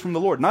spirit is from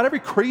the Lord. Not every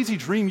crazy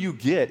dream you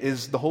get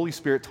is the Holy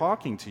Spirit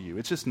talking to you.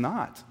 It's just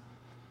not.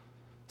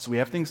 So we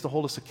have things to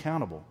hold us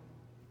accountable.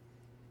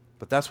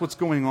 But that's what's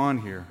going on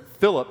here.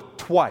 Philip,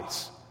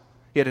 twice.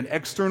 He had an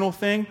external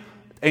thing.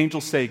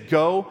 Angels say,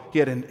 go. He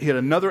had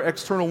another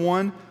external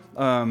one.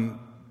 An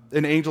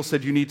angel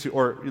said, you need to,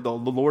 or the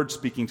Lord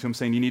speaking to him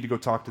saying, you need to go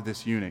talk to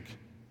this eunuch.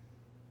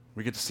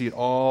 We get to see it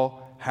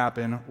all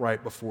happen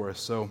right before us.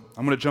 So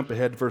I'm going to jump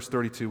ahead to verse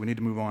 32. We need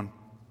to move on.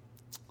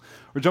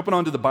 We're jumping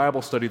on to the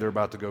Bible study they're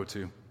about to go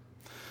to.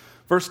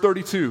 Verse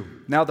 32.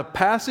 Now the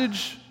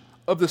passage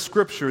of the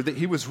scripture that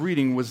he was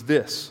reading was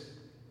this.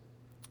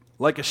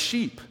 Like a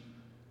sheep,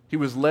 he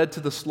was led to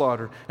the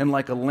slaughter, and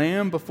like a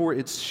lamb before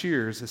its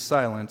shears is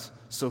silent,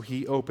 so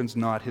he opens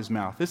not his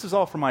mouth. This is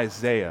all from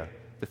Isaiah,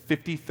 the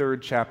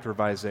 53rd chapter of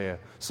Isaiah.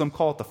 Some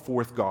call it the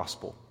 4th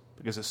gospel,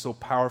 because it so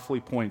powerfully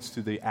points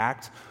to the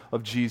act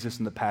of Jesus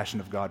and the passion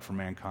of God for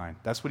mankind.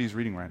 That's what he's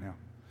reading right now.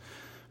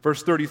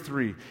 Verse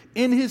 33,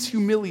 in his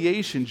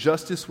humiliation,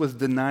 justice was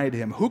denied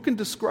him. Who can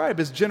describe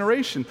his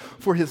generation?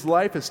 For his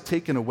life is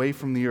taken away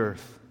from the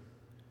earth.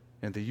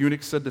 And the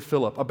eunuch said to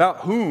Philip,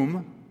 about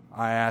whom,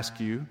 I ask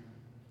you,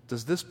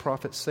 does this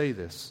prophet say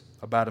this?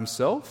 About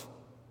himself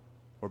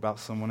or about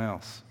someone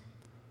else?"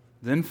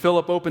 Then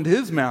Philip opened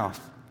his mouth,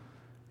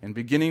 and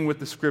beginning with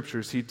the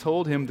scriptures, he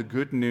told him the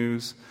good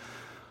news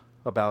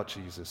about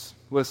Jesus.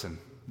 Listen,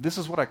 this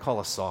is what I call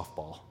a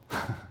softball.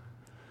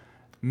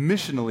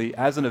 Missionally,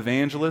 as an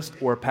evangelist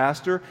or a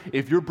pastor,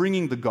 if you're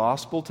bringing the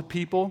gospel to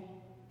people,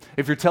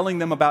 if you're telling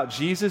them about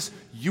Jesus,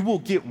 you will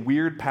get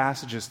weird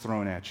passages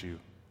thrown at you,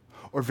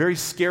 or very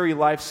scary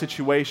life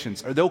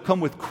situations, or they'll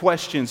come with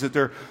questions that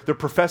their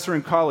professor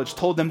in college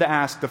told them to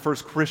ask the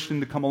first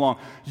Christian to come along.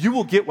 You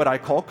will get what I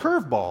call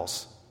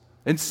curveballs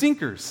and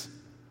sinkers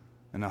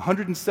and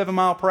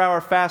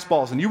 107-mile-per-hour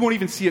fastballs, and you won't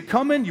even see it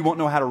coming. You won't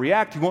know how to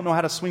react. You won't know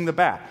how to swing the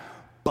bat.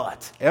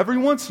 But every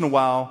once in a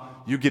while,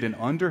 you get an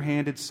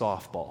underhanded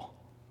softball,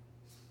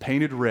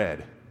 painted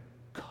red,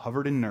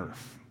 covered in Nerf.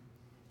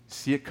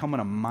 See it coming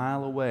a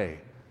mile away,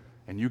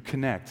 and you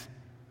connect.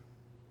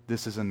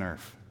 This is a Nerf.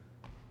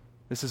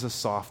 This is a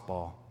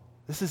softball.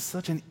 This is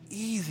such an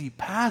easy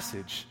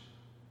passage,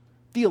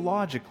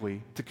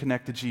 theologically, to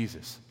connect to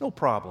Jesus. No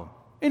problem.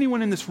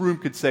 Anyone in this room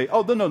could say,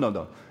 "Oh,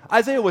 no.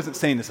 Isaiah wasn't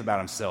saying this about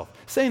himself.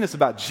 He's saying this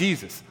about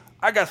Jesus.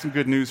 I got some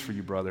good news for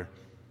you, brother."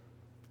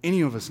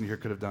 Any of us in here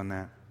could have done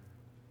that.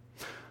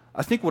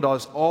 I think what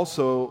is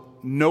also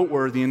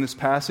noteworthy in this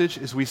passage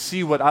is we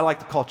see what I like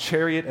to call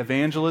chariot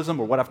evangelism,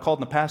 or what I've called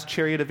in the past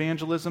chariot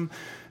evangelism.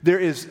 There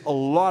is a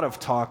lot of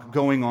talk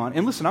going on,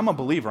 and listen, I'm a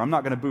believer, I'm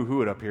not going to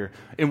boo-hoo it up here,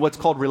 in what's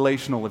called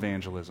relational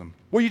evangelism,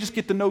 where you just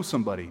get to know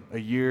somebody a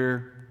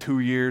year, 2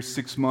 years,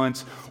 6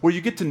 months, where you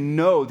get to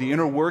know the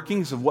inner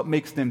workings of what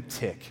makes them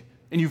tick.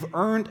 And you've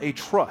earned a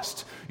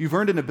trust. You've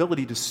earned an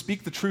ability to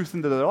speak the truth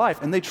into their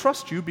life, and they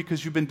trust you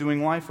because you've been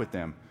doing life with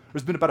them.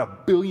 There's been about 1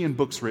 billion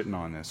books written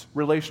on this,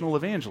 relational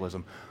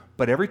evangelism.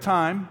 But every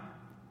time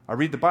I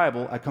read the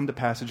Bible, I come to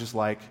passages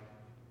like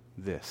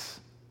this.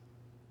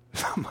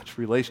 There's not much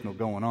relational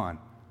going on.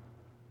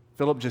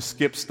 Philip just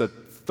skips the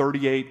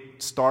 38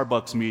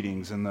 Starbucks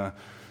meetings and the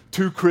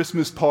 2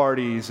 Christmas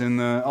parties, and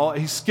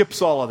he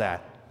skips all of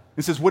that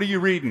and says, "What are you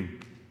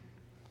reading?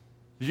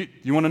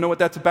 You want to know what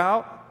that's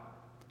about?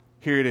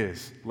 Here it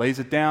is." Lays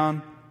it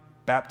down,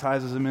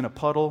 baptizes him in a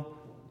puddle,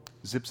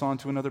 zips on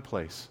to another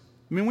place.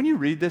 I mean, when you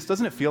read this,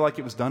 doesn't it feel like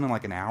it was done in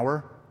like an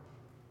hour?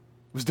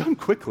 It was done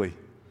quickly.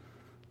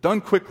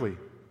 Done quickly.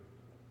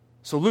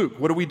 So Luke,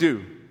 what do we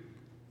do?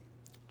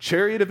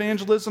 Chariot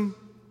evangelism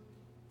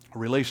or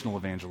relational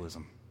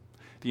evangelism?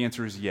 The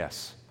answer is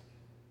yes.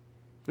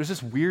 There's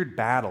this weird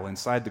battle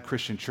inside the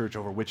Christian church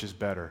over which is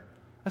better.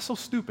 That's so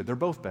stupid. They're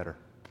both better.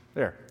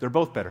 They're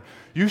both better.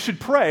 You should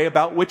pray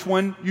about which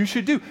one you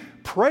should do.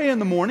 Pray in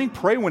the morning,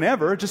 pray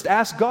whenever. Just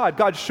ask God,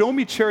 "God, show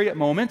me chariot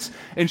moments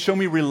and show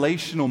me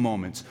relational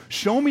moments.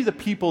 Show me the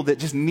people that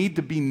just need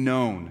to be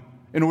known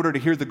in order to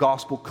hear the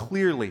gospel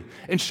clearly.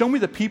 And show me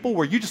the people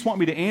where you just want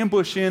me to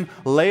ambush in,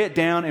 lay it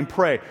down, and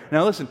pray."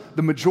 Now listen,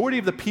 the majority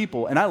of the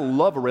people, and I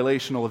love a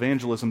relational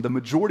evangelism, the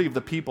majority of the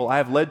people I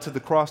have led to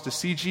the cross to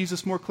see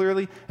Jesus more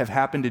clearly have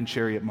happened in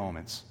chariot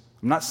moments.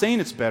 I'm not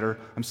saying it's better.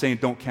 I'm saying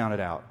don't count it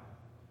out.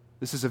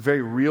 This is a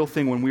very real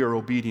thing when we are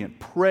obedient.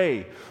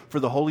 Pray for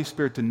the Holy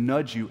Spirit to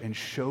nudge you and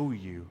show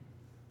you.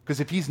 Because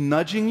if He's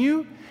nudging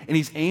you and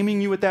He's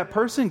aiming you at that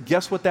person,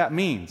 guess what that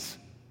means?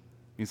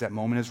 It means that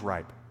moment is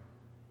ripe.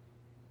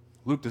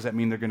 Luke, does that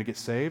mean they're going to get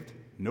saved?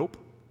 Nope.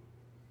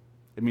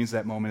 It means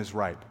that moment is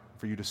ripe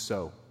for you to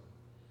sow,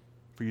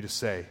 for you to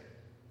say.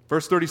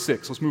 Verse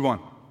 36, let's move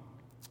on.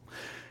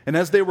 "And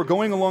as they were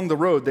going along the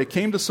road, they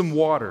came to some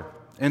water,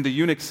 and the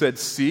eunuch said,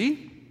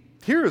 'See,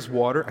 here is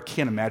water.'" I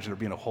can't imagine there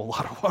being a whole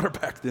lot of water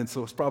back then,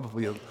 so it's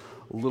probably a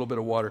little bit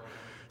of water.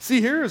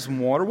 "See, here is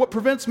water. What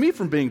prevents me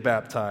from being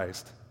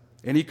baptized?"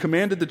 And he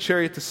commanded the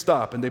chariot to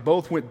stop, and they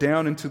both went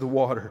down into the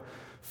water,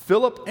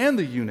 Philip and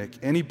the eunuch,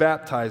 and he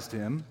baptized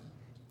him.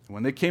 And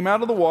when they came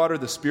out of the water,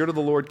 the Spirit of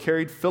the Lord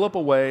carried Philip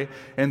away,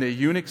 and the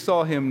eunuch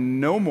saw him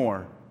no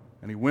more,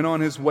 and he went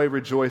on his way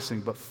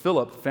rejoicing. But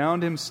Philip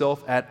found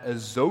himself at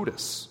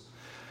Azotus.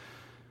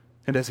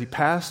 And as he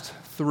passed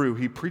through,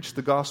 he preached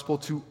the gospel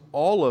to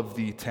all of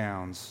the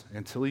towns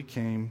until he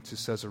came to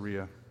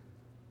Caesarea.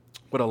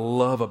 What I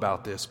love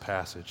about this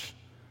passage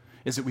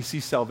is that we see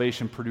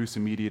salvation produce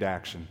immediate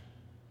action.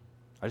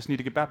 I just need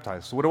to get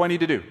baptized. So what do I need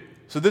to do?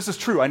 So this is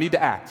true. I need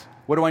to act.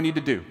 What do I need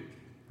to do?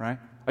 Right?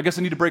 I guess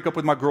I need to break up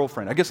with my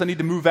girlfriend. I guess I need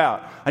to move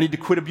out. I need to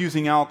quit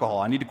abusing alcohol.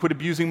 I need to quit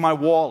abusing my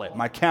wallet,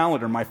 my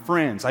calendar, my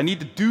friends. I need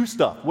to do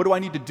stuff. What do I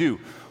need to do?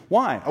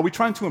 Why? Are we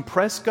trying to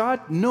impress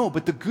God? No,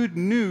 but the good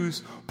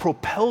news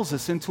propels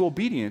us into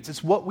obedience.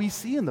 It's what we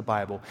see in the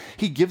Bible.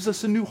 He gives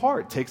us a new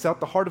heart, takes out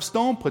the heart of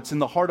stone, puts in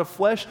the heart of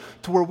flesh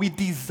to where we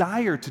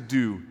desire to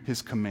do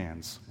His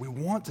commands. We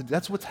want to.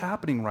 That's what's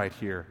happening right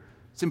here.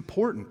 It's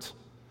important.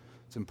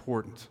 It's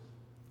important.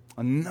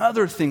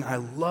 Another thing I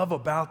love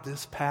about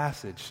this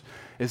passage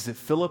is that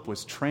Philip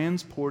was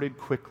transported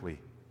quickly.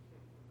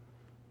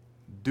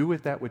 Do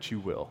with that which you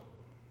will.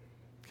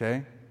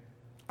 Okay?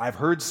 I've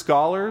heard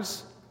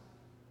scholars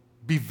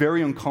be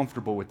very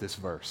uncomfortable with this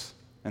verse.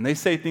 And they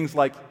say things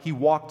like, he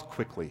walked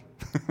quickly.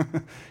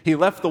 He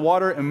left the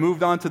water and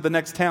moved on to the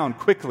next town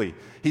quickly.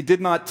 He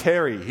did not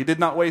tarry. He did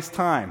not waste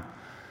time.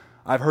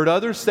 I've heard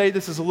others say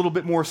this is a little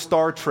bit more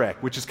Star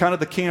Trek, which is kind of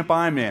the camp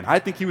I'm in. I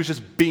think he was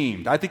just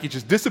beamed. I think he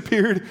just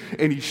disappeared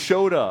and he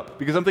showed up.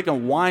 Because I'm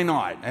thinking, why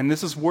not? And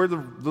this is where the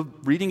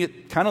reading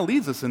it kind of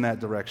leads us in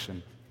that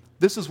direction.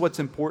 This is what's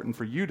important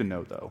for you to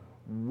know, though,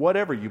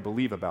 whatever you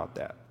believe about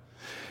that,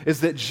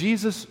 is that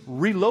Jesus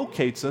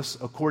relocates us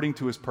according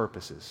to his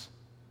purposes.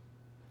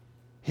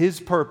 His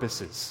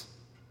purposes.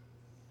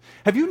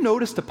 Have you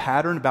noticed a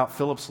pattern about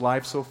Philip's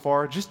life so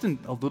far, just in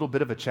a little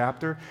bit of a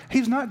chapter?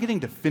 He's not getting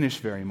to finish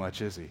very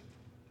much, is he?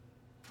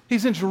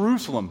 He's in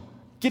Jerusalem,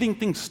 getting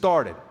things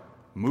started,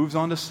 moves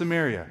on to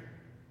Samaria,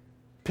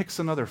 picks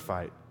another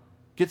fight,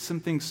 gets some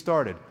things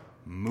started,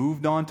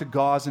 moved on to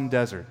Gaza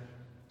Desert,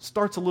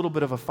 starts a little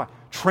bit of a fight,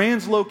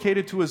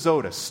 translocated to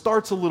Azotus,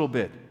 starts a little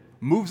bit,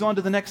 moves on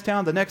to the next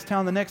town,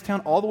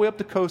 all the way up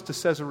the coast to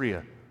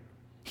Caesarea.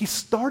 He's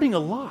starting a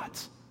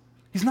lot.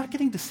 He's not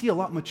getting to see a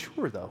lot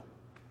mature, though.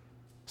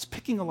 He's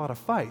picking a lot of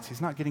fights.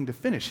 He's not getting to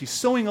finish. He's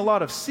sowing a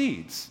lot of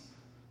seeds.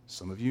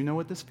 Some of you know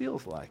what this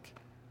feels like.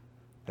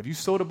 Have you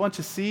sowed a bunch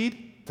of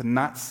seed to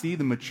not see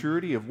the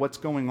maturity of what's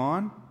going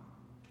on?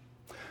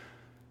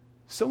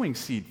 Sowing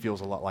seed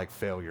feels a lot like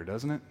failure,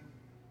 doesn't it?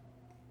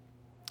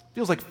 It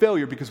feels like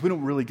failure because we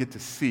don't really get to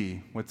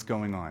see what's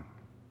going on.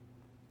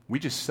 We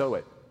just sow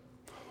it,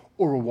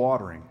 or we're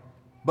watering.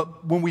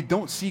 But when we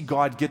don't see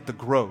God get the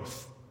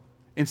growth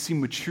and see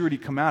maturity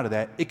come out of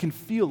that, it can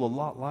feel a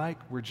lot like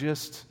we're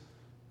just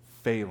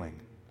failing.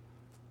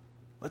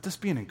 Let this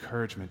be an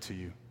encouragement to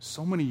you.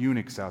 So many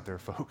eunuchs out there,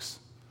 folks.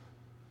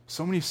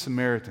 So many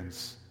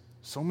Samaritans.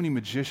 So many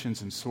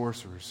magicians and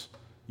sorcerers.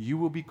 You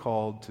will be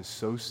called to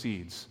sow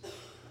seeds.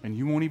 And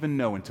you won't even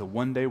know until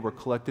one day we're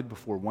collected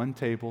before one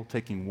table,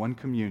 taking one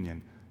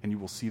communion, and you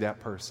will see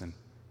that person.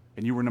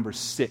 And you were number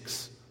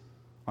 6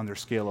 on their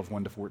scale of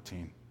 1 to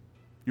 14.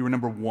 You were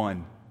number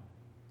 1.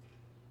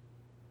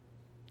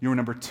 You were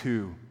number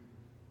 2.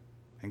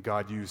 And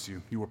God used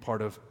you. You were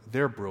part of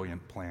their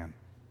brilliant plan.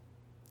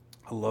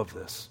 I love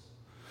this.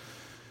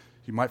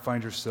 You might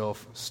find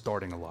yourself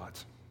starting a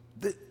lot.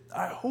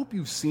 I hope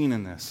you've seen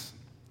in this.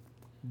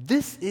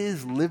 This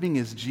is living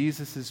as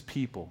Jesus'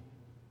 people.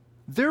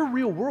 Their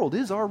real world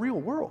is our real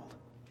world.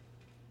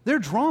 Their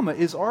drama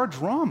is our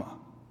drama.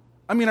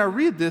 I mean, I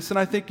read this and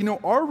I think,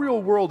 our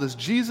real world is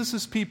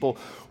Jesus' people.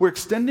 We're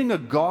extending a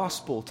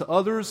gospel to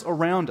others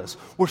around us.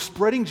 We're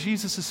spreading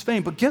Jesus'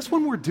 fame. But guess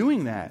when we're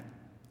doing that?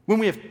 When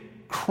we have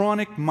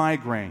chronic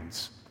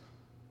migraines,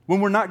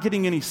 when we're not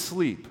getting any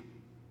sleep,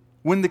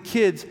 when the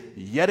kids,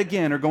 yet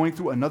again, are going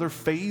through another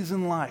phase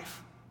in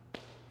life,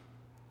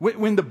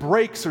 when the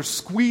brakes are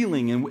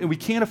squealing and we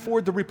can't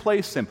afford to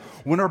replace them,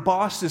 when our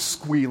boss is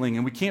squealing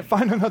and we can't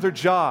find another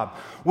job,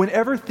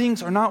 whenever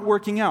things are not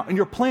working out and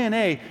your plan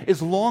A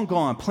is long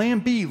gone, plan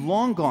B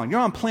long gone, you're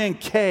on plan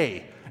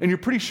K and you're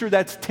pretty sure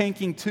that's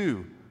tanking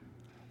too,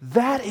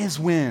 that is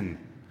when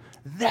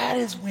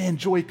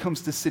joy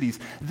comes to cities.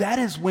 That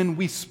is when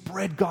we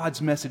spread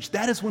God's message.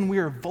 That is when we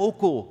are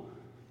vocal.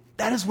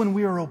 That is when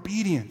we are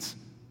obedient.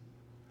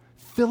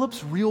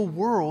 Philip's real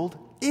world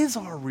is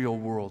our real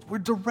world. We're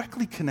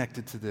directly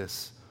connected to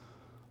this.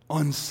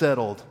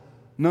 Unsettled.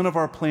 None of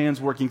our plans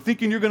working.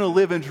 Thinking you're going to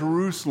live in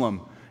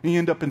Jerusalem and you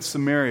end up in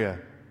Samaria.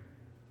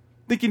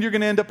 Thinking you're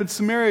going to end up in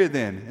Samaria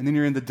then, and then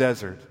you're in the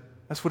desert.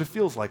 That's what it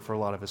feels like for a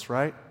lot of us,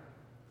 right?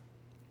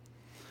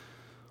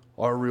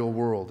 Our real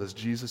world as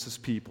Jesus'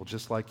 people,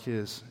 just like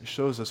his,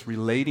 shows us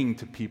relating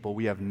to people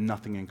we have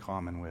nothing in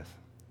common with.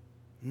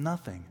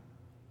 Nothing.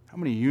 How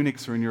many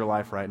eunuchs are in your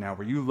life right now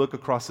where you look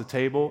across the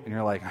table and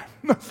you're like, I have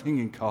nothing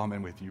in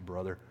common with you,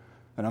 brother,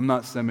 and I'm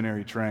not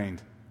seminary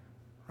trained,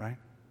 right?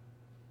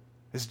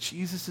 As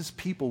Jesus'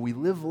 people, we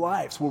live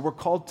lives where we're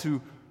called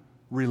to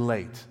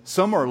relate.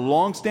 Some are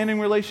long-standing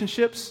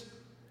relationships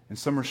and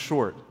some are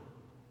short.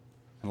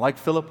 And like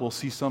Philip, we'll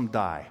see some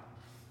die.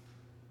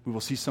 We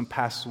will see some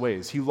pass away.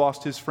 As he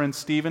lost his friend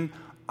Stephen,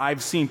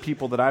 I've seen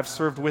people that I've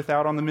served with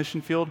out on the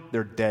mission field,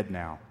 they're dead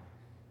now.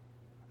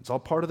 It's all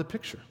part of the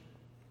picture.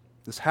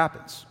 This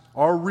happens.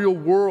 Our real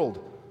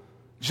world,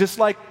 just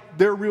like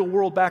their real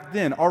world back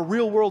then, our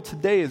real world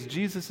today as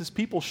Jesus'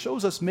 people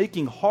shows us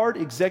making hard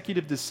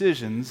executive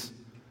decisions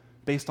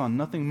based on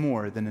nothing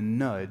more than a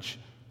nudge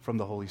from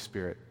the Holy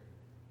Spirit.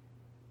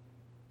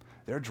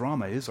 Their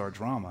drama is our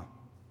drama.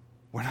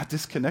 We're not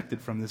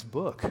disconnected from this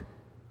book.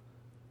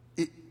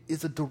 It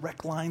is a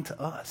direct line to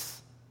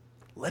us.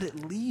 Let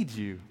it lead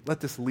you. Let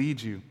this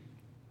lead you.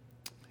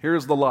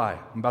 Here's the lie.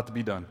 I'm about to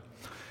be done.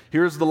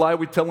 Here's the lie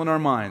we tell in our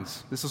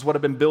minds. This is what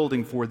I've been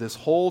building for this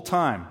whole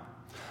time.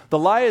 The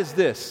lie is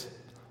this: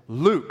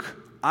 Luke,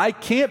 I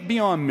can't be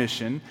on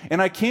mission and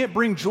I can't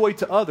bring joy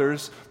to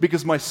others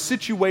because my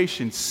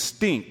situation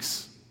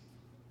stinks.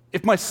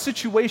 If my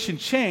situation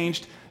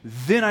changed,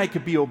 then I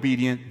could be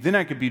obedient, then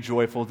I could be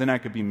joyful, then I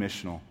could be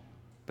missional.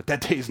 But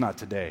that day is not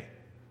today.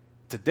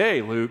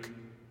 Today, Luke,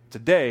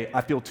 today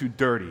I feel too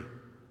dirty,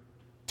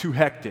 too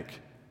hectic,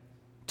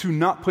 too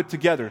not put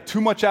together,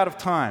 too much out of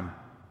time,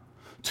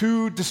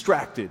 too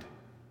distracted,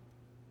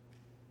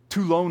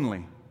 too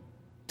lonely,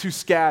 too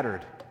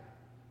scattered,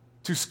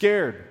 too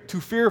scared,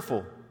 too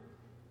fearful,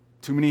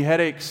 too many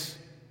headaches,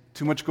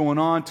 too much going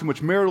on, too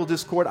much marital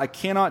discord. I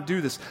cannot do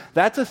this.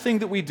 That's a thing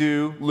that we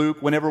do, Luke,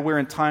 whenever we're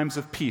in times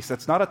of peace.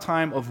 That's not a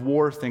time of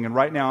war thing, and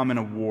right now I'm in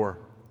a war.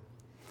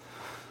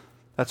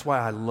 That's why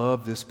I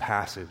love this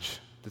passage,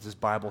 this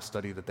Bible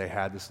study that they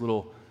had, this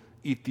little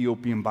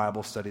Ethiopian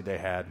Bible study they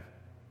had.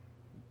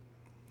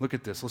 Look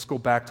at this. Let's go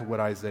back to what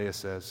Isaiah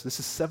says. This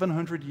is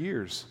 700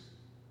 years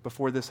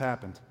before this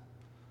happened.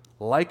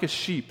 Like a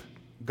sheep,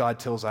 God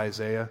tells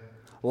Isaiah,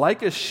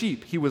 like a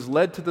sheep, he was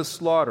led to the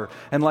slaughter,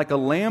 and like a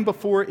lamb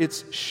before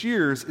its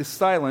shears is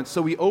silent,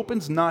 so he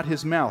opens not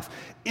his mouth.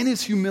 In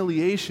his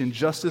humiliation,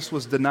 justice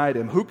was denied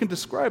him. Who can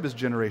describe his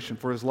generation?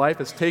 For his life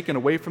is taken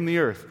away from the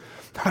earth.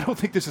 I don't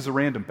think this is a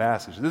random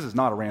passage. This is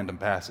not a random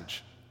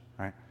passage.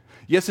 Right?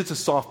 Yes, it's a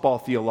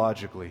softball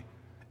theologically.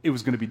 It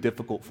was going to be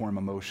difficult for him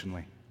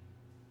emotionally.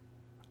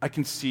 I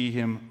can see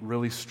him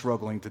really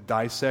struggling to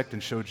dissect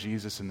and show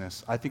Jesus in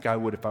this. I think I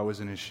would if I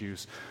was in his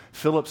shoes.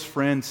 Philip's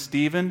friend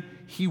Stephen,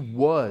 he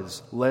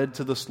was led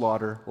to the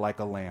slaughter like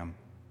a lamb.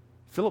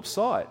 Philip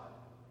saw it.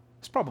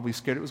 He's probably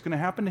scared it was going to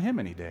happen to him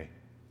any day.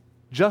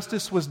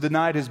 Justice was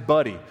denied his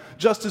buddy.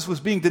 Justice was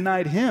being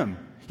denied him.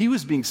 He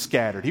was being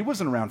scattered. He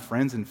wasn't around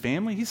friends and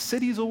family. He's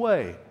cities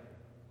away.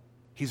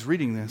 He's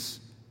reading this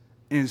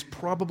and is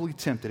probably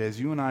tempted, as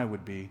you and I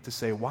would be, to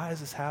say, why is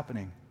this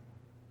happening?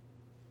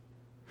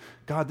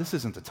 God, this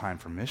isn't a time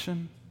for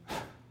mission.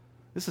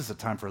 This is a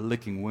time for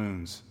licking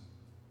wounds.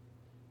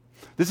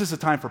 This is a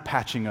time for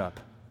patching up.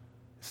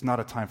 It's not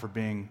a time for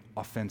being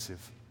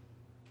offensive.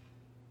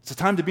 It's a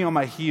time to be on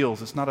my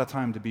heels. It's not a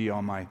time to be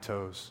on my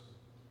toes.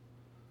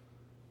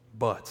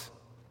 But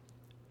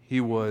he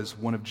was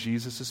one of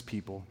Jesus'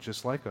 people,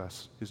 just like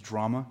us. His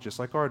drama, just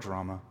like our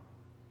drama.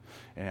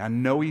 And I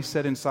know he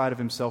said inside of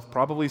himself,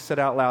 probably said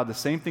out loud, the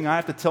same thing I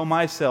have to tell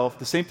myself,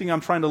 the same thing I'm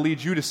trying to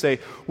lead you to say,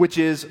 which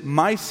is,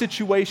 my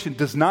situation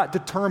does not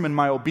determine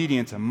my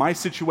obedience, and my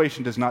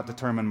situation does not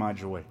determine my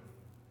joy.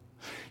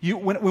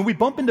 When we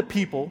bump into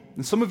people,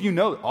 and some of you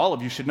know, all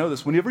of you should know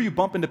this, whenever you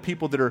bump into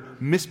people that are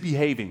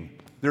misbehaving,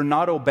 they're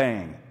not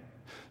obeying,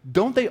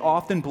 don't they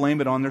often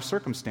blame it on their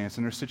circumstance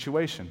and their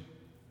situation?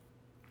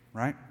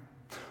 Right?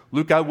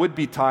 Luke, I would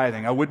be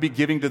tithing. I would be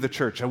giving to the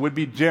church. I would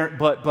be,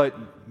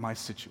 but my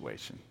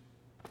situation.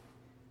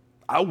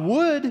 I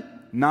would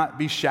not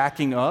be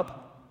shacking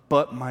up,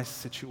 but my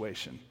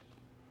situation.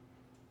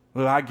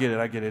 Well, I get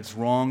it. It's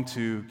wrong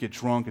to get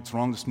drunk. It's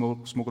wrong to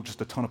smoke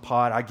just a ton of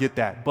pot. I get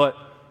that. But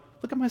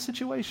look at my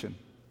situation.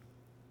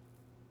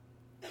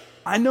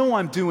 I know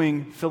I'm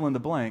doing fill in the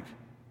blank,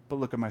 but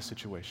look at my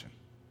situation.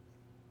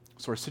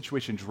 So our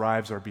situation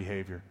drives our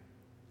behavior.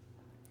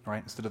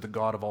 Right? Instead of the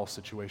God of all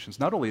situations.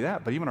 Not only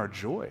that, but even our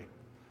joy.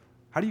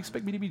 How do you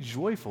expect me to be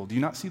joyful? Do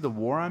you not see the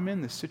war I'm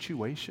in, the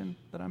situation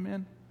that I'm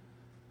in?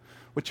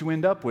 What you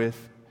end up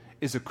with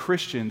is a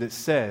Christian that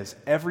says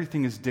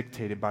everything is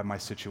dictated by my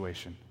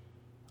situation.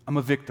 I'm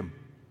a victim.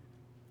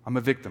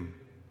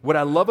 What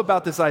I love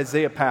about this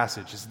Isaiah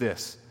passage is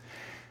this.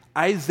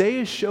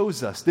 Isaiah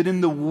shows us that in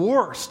the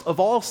worst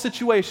of all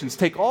situations,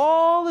 take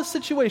all the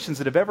situations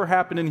that have ever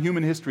happened in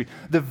human history,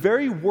 the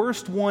very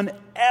worst one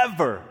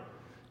ever,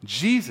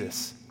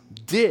 Jesus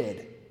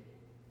did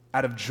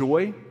out of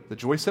joy, the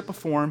joy set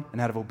before him,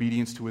 and out of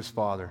obedience to his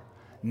Father.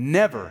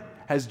 Never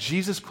has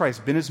Jesus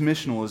Christ been as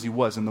missional as he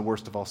was in the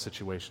worst of all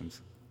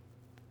situations.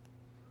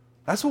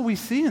 That's what we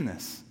see in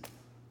this.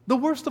 The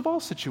worst of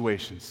all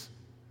situations.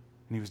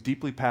 And he was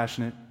deeply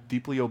passionate,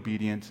 deeply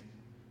obedient,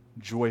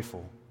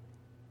 joyful.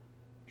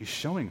 He's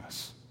showing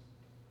us.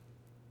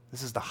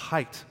 This is the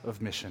height of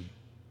mission.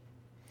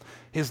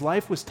 His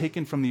life was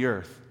taken from the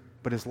earth,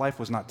 but his life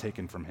was not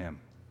taken from him.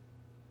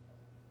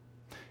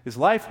 His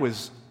life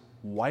was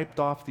wiped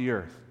off the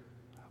earth,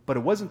 but it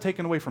wasn't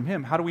taken away from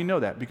him. How do we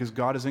know that? Because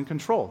God is in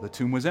control. The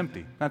tomb was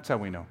empty. That's how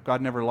we know. God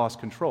never lost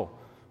control,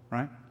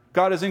 right?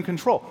 God is in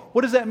control.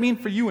 What does that mean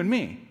for you and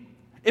me?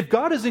 If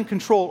God is in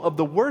control of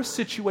the worst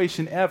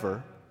situation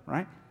ever,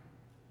 right,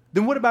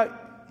 then what about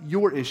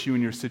your issue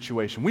and your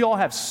situation? We all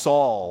have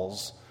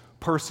Sauls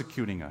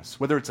persecuting us,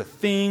 whether it's a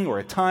thing or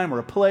a time or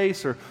a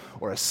place or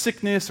a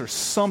sickness or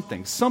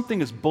something.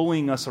 Something is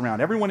bullying us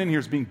around. Everyone in here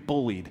is being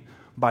bullied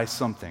by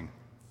something.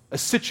 A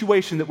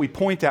situation that we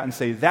point out and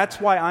say, that's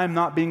why I'm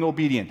not being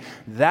obedient.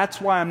 That's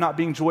why I'm not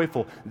being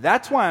joyful.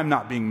 That's why I'm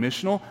not being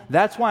missional.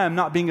 That's why I'm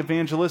not being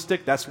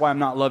evangelistic. That's why I'm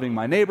not loving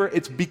my neighbor.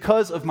 It's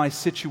because of my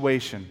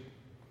situation.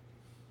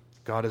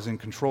 God is in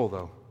control,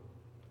 though.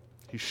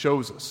 He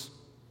shows us.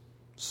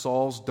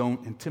 Sauls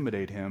don't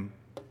intimidate him.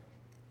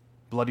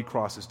 Bloody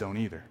crosses don't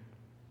either.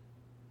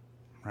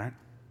 Right?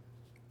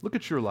 Look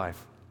at your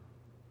life.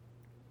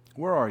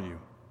 Where are you?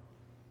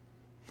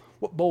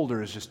 What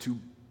boulder is just too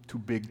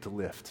big to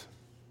lift?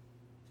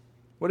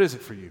 What is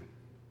it for you?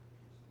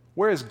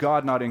 Where is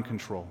God not in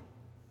control?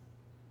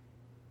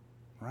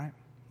 Right?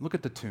 Look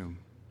at the tomb.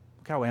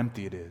 Look how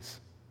empty it is.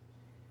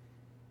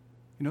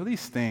 You know,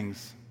 these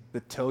things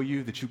that tell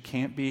you that you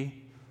can't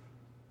be,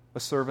 a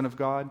servant of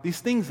God? These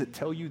things that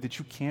tell you that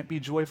you can't be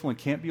joyful and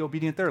can't be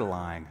obedient, they're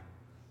lying.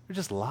 They're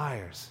just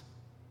liars.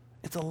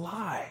 It's a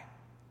lie.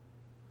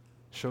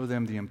 Show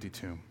them the empty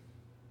tomb.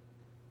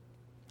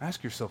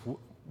 Ask yourself,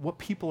 what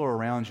people are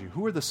around you?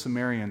 Who are the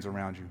Samaritans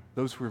around you?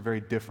 Those who are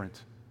very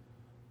different.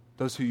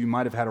 Those who you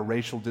might have had a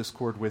racial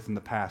discord with in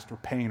the past, or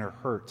pain or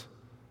hurt.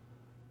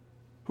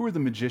 Who are the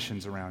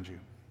magicians around you?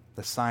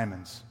 The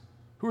Simons.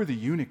 Who are the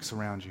eunuchs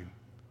around you?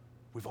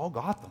 We've all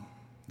got them.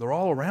 They're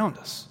all around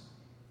us.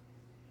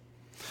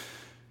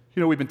 You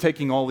know, we've been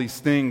taking all these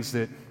things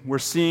that we're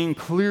seeing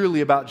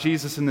clearly about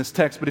Jesus in this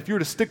text, but if you were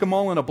to stick them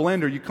all in a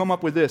blender, you come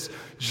up with this.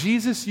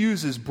 Jesus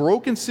uses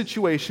broken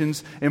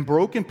situations and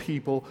broken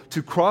people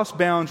to cross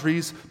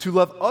boundaries, to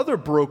love other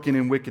broken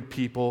and wicked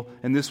people,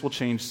 and this will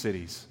change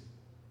cities.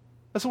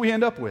 That's what we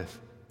end up with.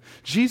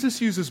 Jesus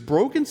uses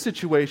broken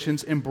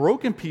situations and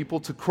broken people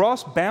to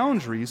cross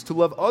boundaries, to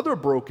love other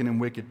broken and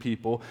wicked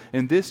people,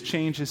 and this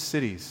changes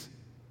cities.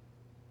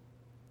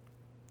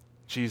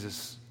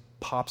 Jesus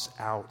pops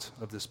out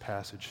of this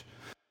passage.